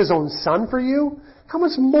that He sent His own Son for you, how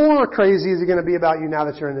much more crazy is He going to be about you now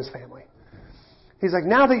that you're in His family? He's like,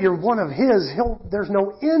 now that you're one of His, there's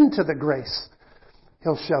no end to the grace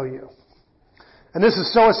He'll show you. And this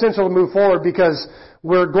is so essential to move forward because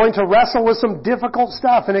we're going to wrestle with some difficult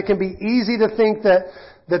stuff, and it can be easy to think that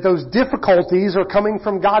those difficulties are coming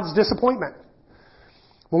from God's disappointment.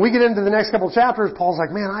 When we get into the next couple of chapters, Paul's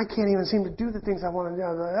like, man, I can't even seem to do the things I want to do.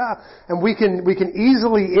 And we can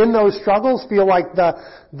easily, in those struggles, feel like the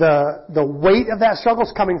weight of that struggle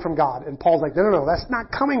is coming from God. And Paul's like, no, that's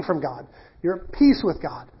not coming from God. You're at peace with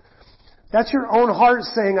God. That's your own heart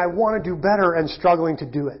saying, I want to do better, and struggling to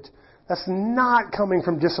do it. That's not coming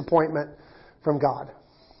from disappointment from God.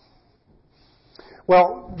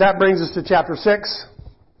 Well, that brings us to chapter 6.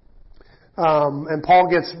 And Paul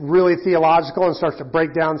gets really theological and starts to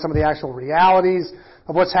break down some of the actual realities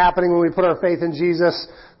of what's happening when we put our faith in Jesus.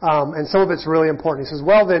 And some of it's really important. He says,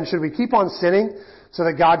 well then, should we keep on sinning so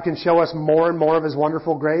that God can show us more and more of His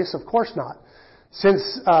wonderful grace? Of course not. Since,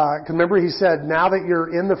 remember he said, now that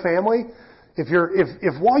you're in the family,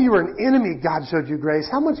 if while you were an enemy God showed you grace,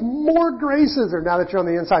 how much more grace is there now that you're on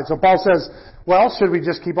the inside? So Paul says, well, should we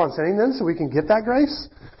just keep on sinning then so we can get that grace?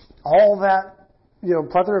 All that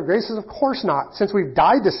plethora of graces? Of course not. Since we've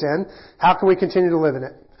died to sin, how can we continue to live in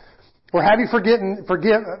it? Or have you forgotten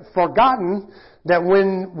that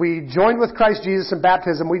when we joined with Christ Jesus in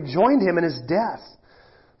baptism, we joined Him in His death?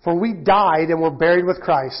 For we died and were buried with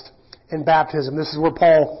Christ in baptism. This is where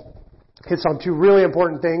Paul hits on two really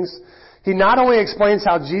important things. He not only explains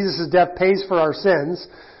how Jesus' death pays for our sins,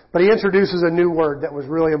 but he introduces a new word that was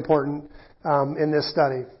really important in this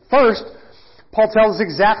study. First, Paul tells us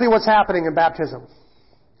exactly what's happening in baptism.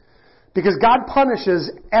 Because God punishes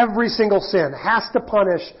every single sin, has to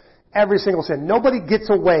punish every single sin. Nobody gets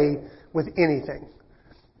away with anything.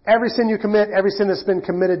 Every sin you commit, every sin that's been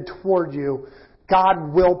committed toward you,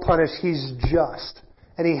 God will punish. He's just.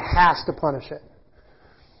 And He has to punish it.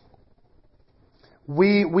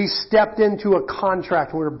 We stepped into a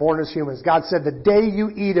contract when we were born as humans. God said, the day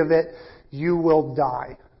you eat of it, you will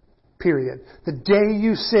die. Period. The day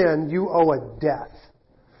you sin, you owe a death.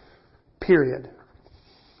 Period.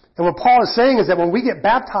 And what Paul is saying is that when we get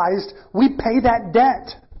baptized, we pay that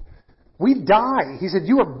debt. We die. He said,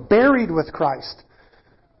 you are buried with Christ.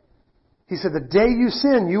 He said, the day you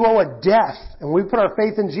sin, you owe a death. And when we put our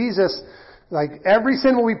faith in Jesus, like every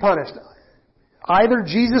sin will be punished. Either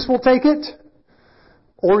Jesus will take it,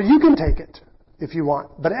 or you can take it if you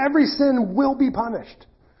want. But every sin will be punished.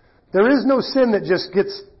 There is no sin that just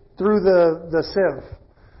gets through the sieve.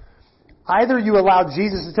 Either you allow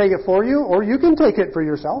Jesus to take it for you, or you can take it for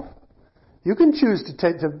yourself. You can choose to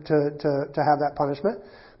have that punishment.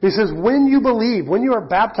 He says, when you believe, when you are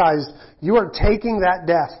baptized, you are taking that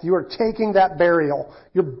death. You are taking that burial.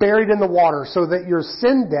 You're buried in the water so that your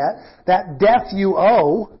sin debt, that death you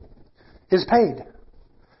owe, is paid.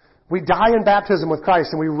 We die in baptism with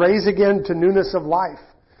Christ and we raise again to newness of life.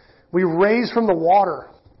 We raise from the water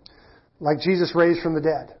like Jesus raised from the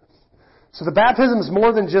dead. So the baptism is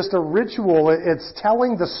more than just a ritual. It's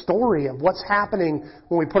telling the story of what's happening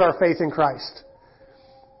when we put our faith in Christ.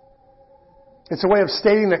 It's a way of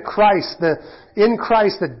stating that in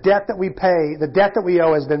Christ, the debt that we pay, the debt that we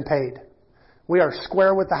owe has been paid. We are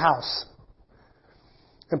square with the house.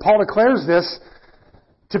 And Paul declares this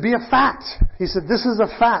to be a fact. He said, this is a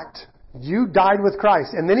fact. You died with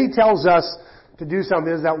Christ. And then he tells us to do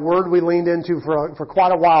something. Is that word we leaned into for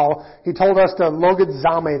quite a while. He told us to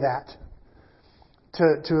logizame that.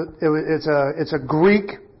 It's a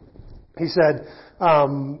Greek. He said,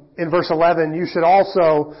 in verse 11, you should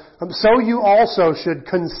also should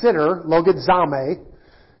consider, logizame,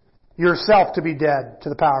 yourself to be dead to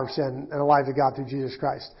the power of sin and alive to God through Jesus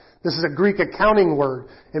Christ. This is a Greek accounting word.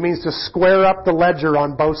 It means to square up the ledger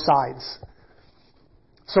on both sides.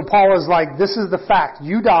 So Paul is like, this is the fact.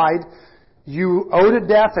 You died, you owed a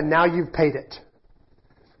debt, and now you've paid it.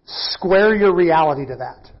 Square your reality to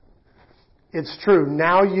that. It's true.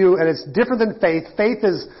 And it's different than faith. Faith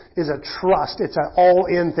is a trust. It's an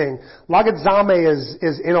all-in thing. Logizame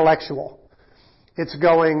is intellectual. It's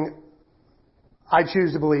going, I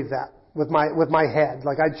choose to believe that with my head.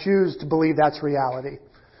 Like, I choose to believe that's reality.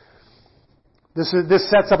 This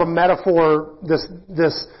sets up a metaphor. This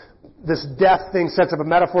death thing sets up a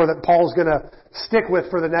metaphor that Paul's going to stick with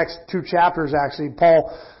for the next 2 chapters. Actually,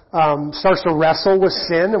 Paul starts to wrestle with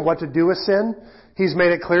sin and what to do with sin. He's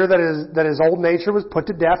made it clear that his old nature was put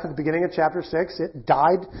to death at the beginning of chapter 6. It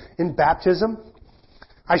died in baptism.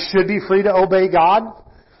 I should be free to obey God,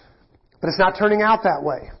 but it's not turning out that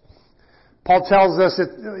way. Paul tells us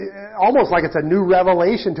almost like it's a new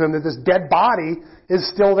revelation to him that this dead body is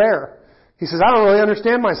still there. He says, I don't really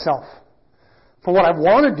understand myself. For I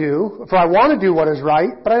want to do what is right,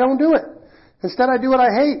 but I don't do it. Instead, I do what I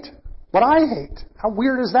hate. What I hate. How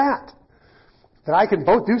weird is that? That I can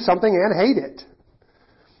both do something and hate it.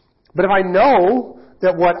 But if I know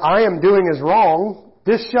that what I am doing is wrong,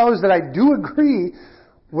 this shows that I do agree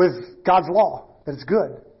with God's law, that it's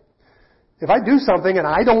good. If I do something and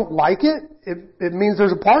I don't like it, it means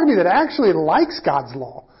there's a part of me that actually likes God's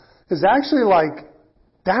law. It's actually like,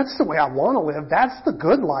 that's the way I want to live. That's the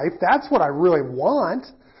good life. That's what I really want.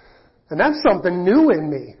 And that's something new in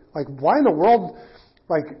me. Like, why in the world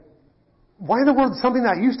something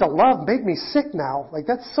that I used to love make me sick now? Like,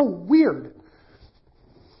 that's so weird.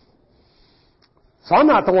 So I'm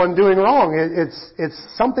not the one doing wrong. It's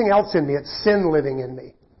something else in me. It's sin living in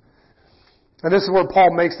me. And this is where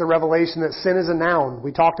Paul makes the revelation that sin is a noun.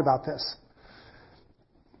 We talked about this.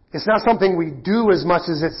 It's not something we do as much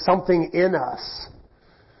as it's something in us.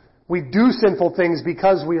 We do sinful things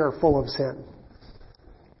because we are full of sin.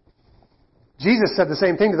 Jesus said the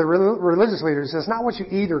same thing to the religious leaders. He says, it's not what you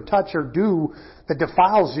eat or touch or do that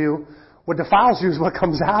defiles you. What defiles you is what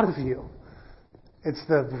comes out of you. It's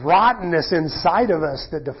the rottenness inside of us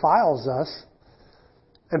that defiles us.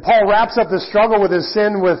 And Paul wraps up the struggle with his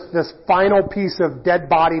sin with this final piece of dead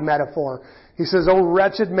body metaphor. He says, "O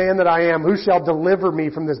wretched man that I am, who shall deliver me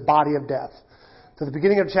from this body of death?" To the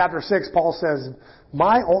beginning of chapter 6, Paul says,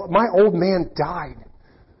 my old man died,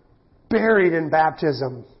 buried in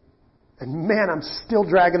baptism. And man, I'm still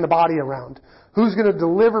dragging the body around. Who's going to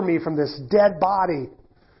deliver me from this dead body?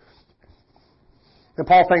 And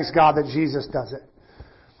Paul thanks God that Jesus does it.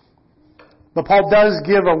 But Paul does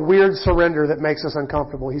give a weird surrender that makes us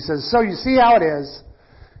uncomfortable. He says, so you see how it is.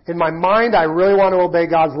 In my mind, I really want to obey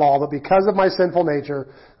God's law, but because of my sinful nature,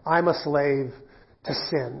 I'm a slave to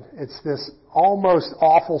sin. It's this almost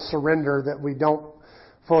awful surrender that we don't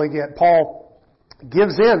fully get. Paul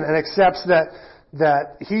gives in and accepts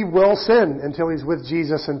that he will sin until he's with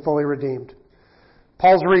Jesus and fully redeemed.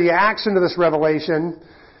 Paul's reaction to this revelation,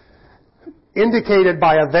 indicated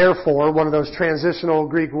by a therefore, one of those transitional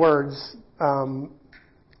Greek words,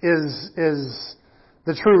 is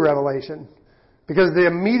the true revelation. Because the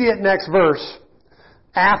immediate next verse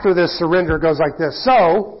after this surrender goes like this.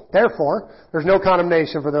 So, therefore, there's no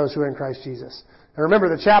condemnation for those who are in Christ Jesus. And remember,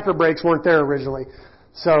 the chapter breaks weren't there originally.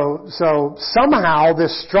 So somehow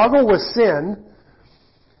this struggle with sin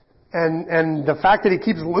and the fact that he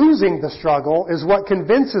keeps losing the struggle is what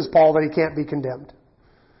convinces Paul that he can't be condemned.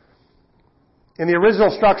 In the original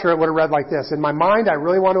structure, it would have read like this. In my mind, I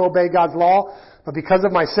really want to obey God's law, but because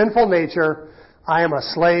of my sinful nature, I am a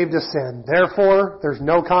slave to sin. Therefore, there's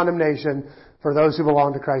no condemnation for those who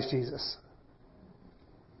belong to Christ Jesus.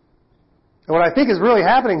 And what I think is really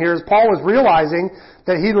happening here is Paul was realizing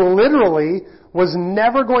that he literally was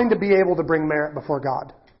never going to be able to bring merit before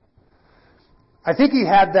God. I think he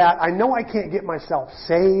had that, I know I can't get myself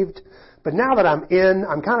saved, but now that I'm in,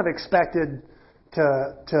 I'm kind of expected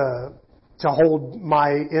to hold my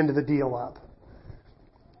end of the deal up.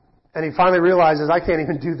 And he finally realizes I can't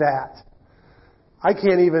even do that. I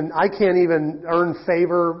can't even earn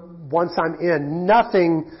favor once I'm in.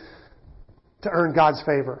 Nothing to earn God's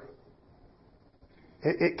favor.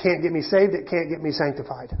 It can't get me saved. It can't get me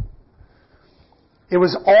sanctified. It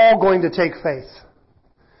was all going to take faith,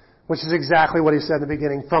 which is exactly what he said in the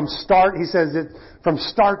beginning. From start, he says that from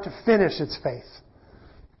start to finish, it's faith.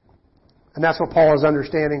 And that's what Paul is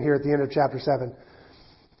understanding here at the end of chapter 7.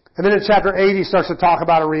 And then in chapter 8, he starts to talk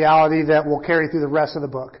about a reality that will carry through the rest of the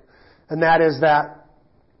book. And that is that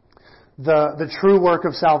the true work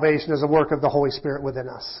of salvation is a work of the Holy Spirit within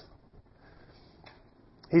us.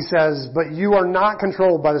 He says, but you are not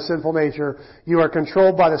controlled by the sinful nature. You are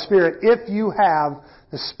controlled by the Spirit if you have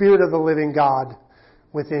the Spirit of the living God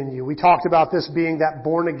within you. We talked about this being that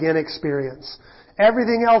born-again experience.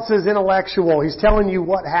 Everything else is intellectual. He's telling you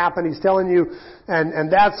what happened. He's telling you, and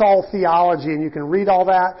that's all theology, and you can read all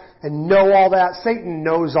that and know all that. Satan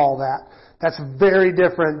knows all that. That's very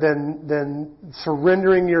different than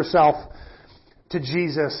surrendering yourself to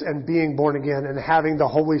Jesus and being born again and having the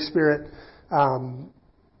Holy Spirit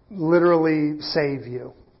literally save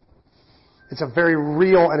you. It's a very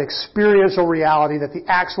real and experiential reality that the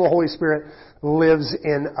actual Holy Spirit lives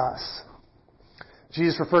in us.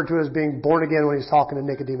 Jesus referred to it as being born again when he's talking to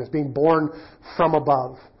Nicodemus, being born from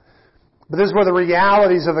above. But this is where the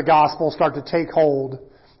realities of the gospel start to take hold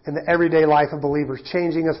in the everyday life of believers,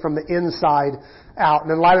 changing us from the inside out.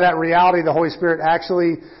 And in light of that reality, the Holy Spirit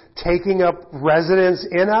actually taking up residence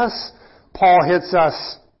in us, Paul hits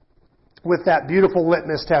us with that beautiful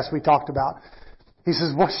litmus test we talked about. He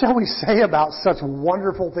says, what shall we say about such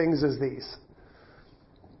wonderful things as these?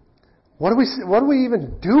 What do we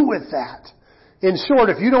even do with that? In short,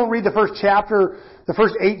 if you don't read the first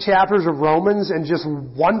 8 chapters of Romans and just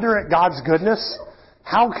wonder at God's goodness,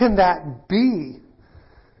 how can that be?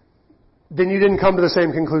 Then you didn't come to the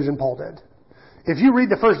same conclusion Paul did. If you read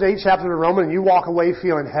the first 8 chapters of Romans and you walk away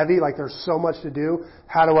feeling heavy, like there's so much to do,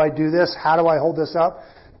 how do I do this? How do I hold this up?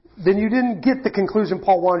 Then you didn't get the conclusion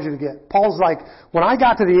Paul wanted you to get. Paul's like, when I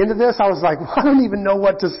got to the end of this, I was like, well, I don't even know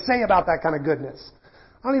what to say about that kind of goodness.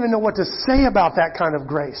 I don't even know what to say about that kind of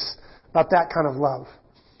grace, about that kind of love.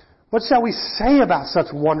 What shall we say about such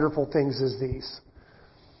wonderful things as these?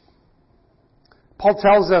 Paul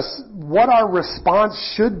tells us what our response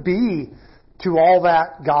should be to all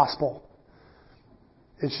that gospel.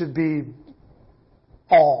 It should be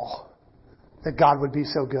awe that God would be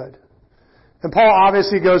so good. And Paul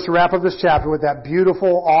obviously goes to wrap up this chapter with that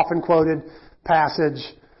beautiful, often quoted passage.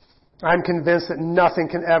 I'm convinced that nothing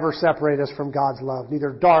can ever separate us from God's love.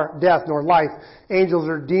 Neither death nor life, angels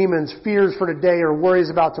or demons, fears for today or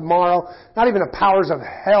worries about tomorrow. Not even the powers of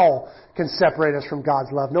hell can separate us from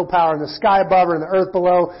God's love. No power in the sky above or in the earth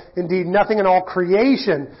below. Indeed, nothing in all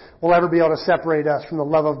creation will ever be able to separate us from the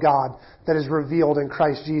love of God that is revealed in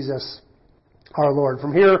Christ Jesus our Lord.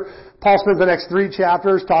 From here, Paul spends the next 3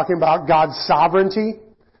 chapters talking about God's sovereignty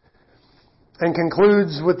and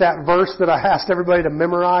concludes with that verse that I asked everybody to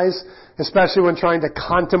memorize, especially when trying to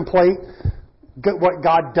contemplate what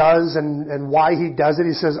God does and why He does it.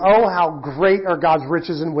 He says, oh, how great are God's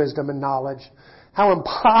riches and wisdom and knowledge. How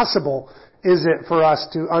impossible is it for us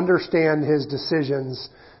to understand His decisions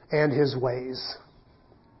and His ways.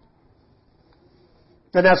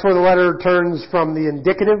 And that's where the letter turns from the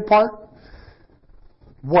indicative part,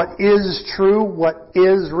 what is true, what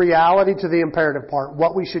is reality, to the imperative part,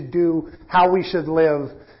 what we should do, how we should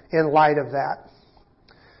live in light of that.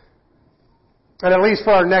 And at least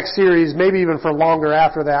for our next series, maybe even for longer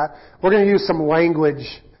after that, we're going to use some language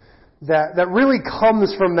that really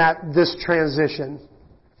comes from this transition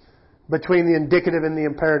between the indicative and the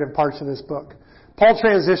imperative parts of this book. Paul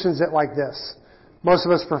transitions it like this. Most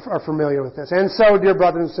of us are familiar with this. And so, dear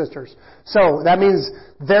brothers and sisters, so that means,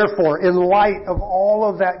 therefore, in light of all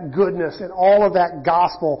of that goodness and all of that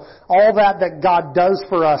gospel, all that God does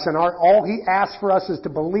for us, and all He asks for us is to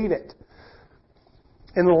believe it.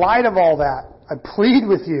 In light of all that, I plead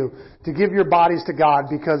with you to give your bodies to God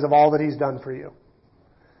because of all that He's done for you.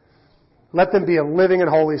 Let them be a living and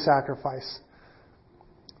holy sacrifice,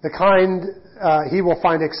 the kind He will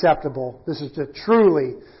find acceptable. This is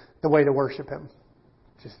truly the way to worship Him.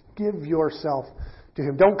 Just give yourself to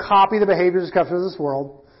Him. Don't copy the behaviors and customs of this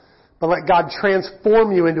world, but let God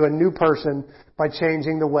transform you into a new person by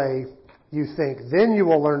changing the way you think. Then you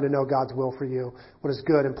will learn to know God's will for you, what is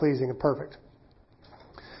good and pleasing and perfect.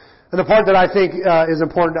 And the part that I think is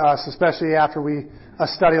important to us, especially after a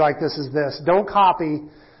study like this, is this. Don't copy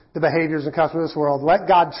the behaviors and customs of this world. Let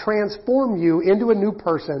God transform you into a new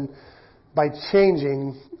person by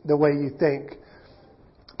changing the way you think.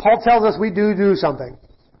 Paul tells us we do something.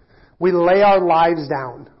 We lay our lives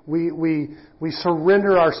down. We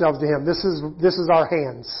surrender ourselves to Him. This is our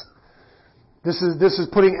hands. This is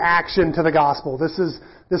putting action to the gospel. This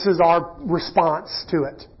is our response to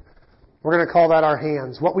it. We're going to call that our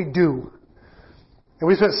hands, what we do. And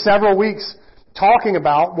we spent several weeks talking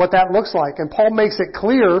about what that looks like. And Paul makes it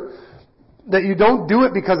clear that you don't do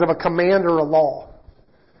it because of a command or a law.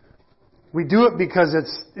 We do it because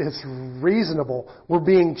it's reasonable. We're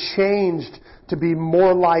being changed to be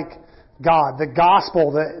more like God. The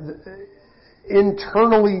gospel that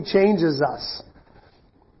internally changes us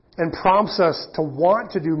and prompts us to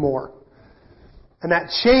want to do more. And that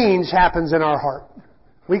change happens in our heart.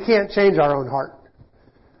 We can't change our own heart.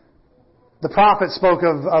 The prophet spoke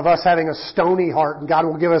of us having a stony heart, and God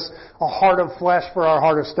will give us a heart of flesh for our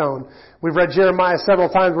heart of stone. We've read Jeremiah several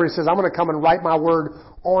times where he says, I'm going to come and write my word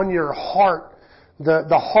on your heart.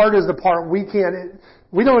 The heart is the part we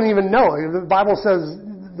don't even know. The Bible says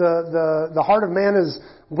the heart of man is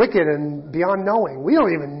wicked and beyond knowing. We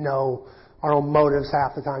don't even know our own motives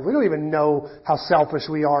half the time. We don't even know how selfish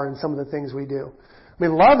we are in some of the things we do. I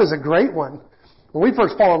mean, love is a great one. When we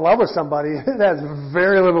first fall in love with somebody, it has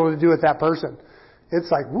very little to do with that person.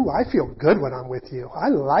 It's like, ooh, I feel good when I'm with you. I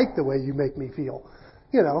like the way you make me feel.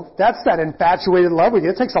 You know, that's that infatuated love with you.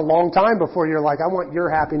 It takes a long time before you're like, I want your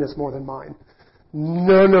happiness more than mine.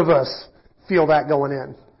 None of us feel that going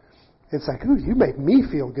in. It's like, ooh, you make me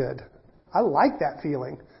feel good. I like that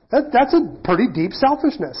feeling. That's a pretty deep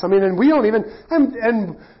selfishness. I mean, and we don't even,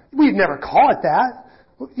 and we'd never call it that.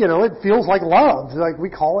 You know, it feels like love. Like we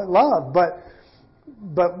call it love, but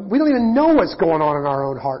we don't even know what's going on in our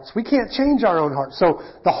own hearts. We can't change our own hearts. So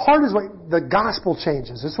the heart is what the gospel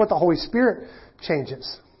changes. It's what the Holy Spirit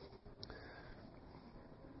changes.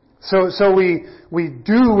 So we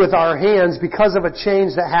do with our hands because of a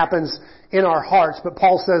change that happens in our hearts. But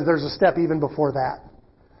Paul says there's a step even before that.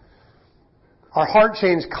 Our heart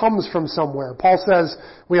change comes from somewhere. Paul says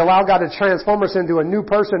we allow God to transform us into a new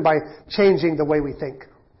person by changing the way we think.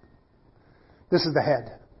 This is the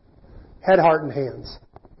head. Head, heart, and hands.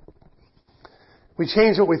 We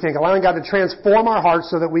change what we think, allowing God to transform our hearts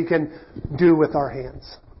so that we can do with our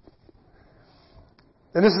hands.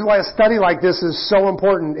 And this is why a study like this is so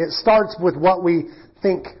important. It starts with what we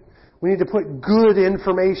think. We need to put good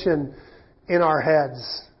information in our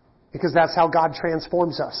heads because that's how God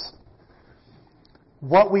transforms us.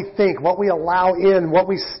 What we think, what we allow in, what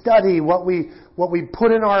we study, what we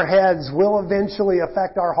put in our heads will eventually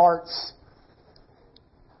affect our hearts.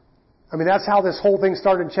 I mean, that's how this whole thing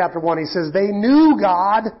started in chapter 1. He says, they knew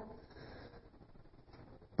God,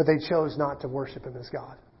 but they chose not to worship Him as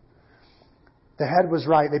God. The head was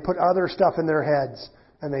right. They put other stuff in their heads,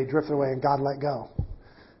 and they drifted away, and God let go.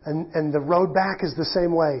 And the road back is the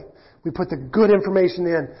same way. We put the good information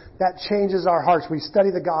in. That changes our hearts. We study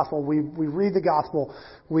the gospel. We read the gospel.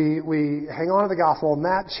 We hang on to the gospel, and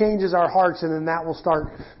that changes our hearts, and then that will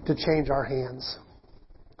start to change our hands.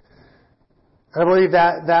 And I believe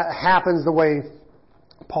that happens the way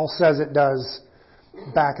Paul says it does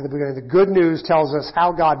back at the beginning. The good news tells us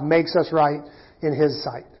how God makes us right in His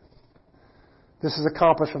sight. This is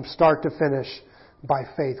accomplished from start to finish by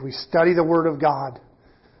faith. We study the Word of God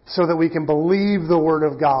so that we can believe the Word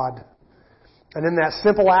of God. And in that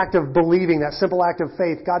simple act of believing, that simple act of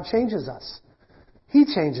faith, God changes us. He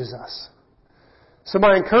changes us. So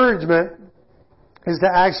my encouragement is to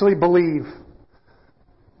actually believe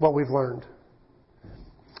what we've learned.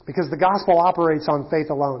 Because the gospel operates on faith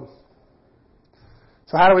alone.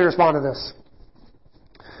 So how do we respond to this?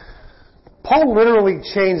 Paul literally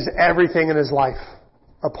changed everything in his life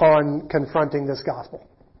upon confronting this gospel.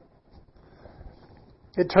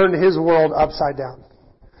 It turned his world upside down.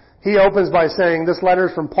 He opens by saying, this letter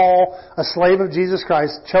is from Paul, a slave of Jesus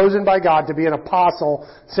Christ, chosen by God to be an apostle,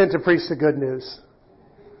 sent to preach the good news.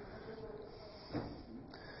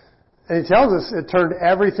 And he tells us it turned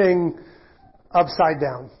everything upside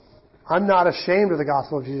down. I'm not ashamed of the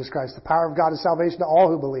gospel of Jesus Christ. The power of God is salvation to all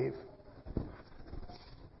who believe.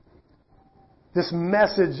 This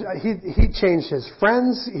message, he changed his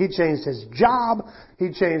friends, he changed his job,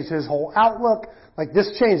 he changed his whole outlook. Like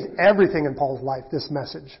this changed everything in Paul's life, this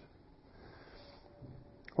message.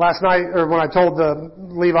 Last night, or when I told the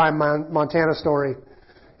Levi, Montana story,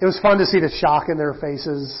 it was fun to see the shock in their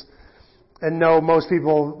faces. And no, most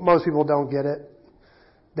people don't get it.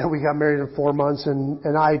 That we got married in 4 months,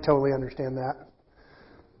 and I totally understand that.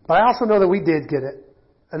 But I also know that we did get it.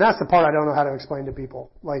 And that's the part I don't know how to explain to people.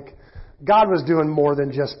 Like, God was doing more than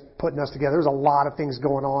just putting us together. There's a lot of things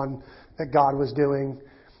going on that God was doing.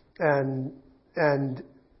 And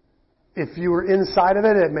if you were inside of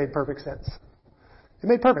it, it made perfect sense. It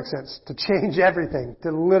made perfect sense to change everything, to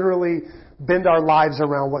literally bend our lives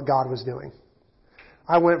around what God was doing.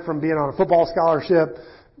 I went from being on a football scholarship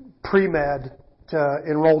pre-med to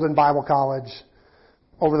enrolled in Bible college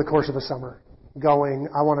over the course of a summer, going,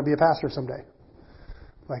 I want to be a pastor someday.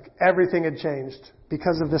 Like everything had changed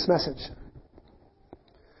because of this message.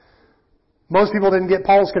 Most people didn't get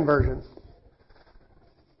Paul's conversion.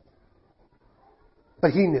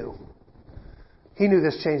 But he knew. He knew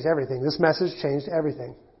this changed everything. This message changed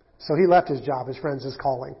everything. So he left his job, his friends, his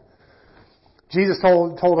calling. Jesus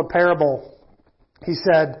told a parable. He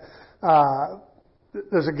said,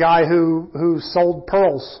 there's a guy who sold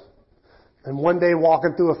pearls. And one day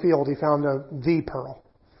walking through a field, he found the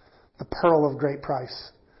pearl of great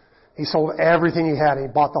price. He sold everything he had and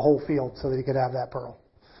he bought the whole field so that he could have that pearl.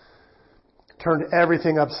 Turned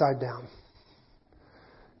everything upside down.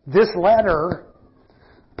 This letter,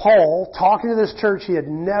 Paul, talking to this church he had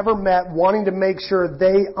never met, wanting to make sure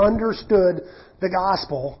they understood the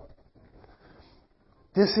gospel.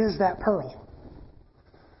 This is that pearl.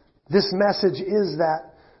 This message is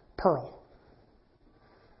that pearl.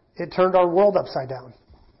 It turned our world upside down.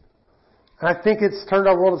 And I think it's turned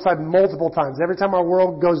our world upside multiple times. Every time our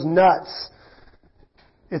world goes nuts,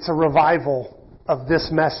 it's a revival of this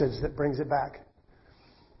message that brings it back.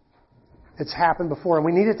 It's happened before, and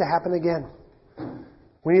we need it to happen again.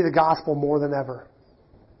 We need the gospel more than ever.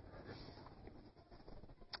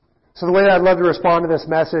 So the way that I'd love to respond to this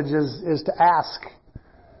message is to ask,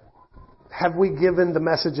 have we given the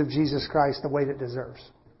message of Jesus Christ the weight it deserves?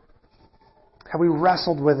 Have we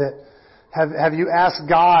wrestled with it? Have you asked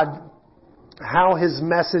God how His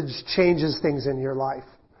message changes things in your life?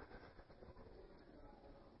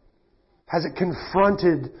 Has it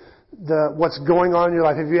confronted what's going on in your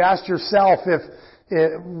life? Have you asked yourself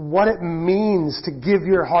what it means to give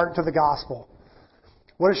your heart to the gospel?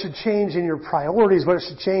 What it should change in your priorities? What it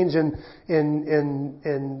should change in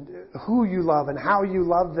who you love and how you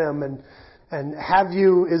love them? And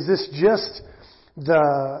is this just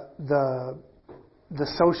the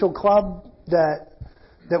social club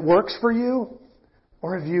that works for you?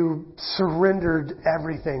 Or have you surrendered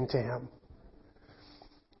everything to Him?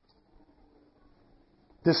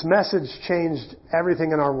 This message changed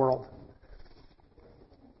everything in our world.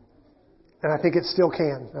 And I think it still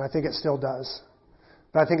can, and I think it still does.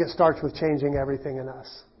 But I think it starts with changing everything in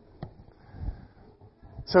us.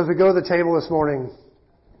 So as we go to the table this morning,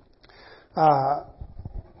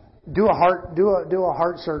 do a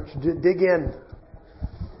heart search, dig in,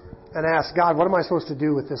 and ask God, what am I supposed to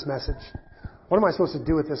do with this message? What am I supposed to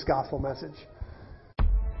do with this gospel message?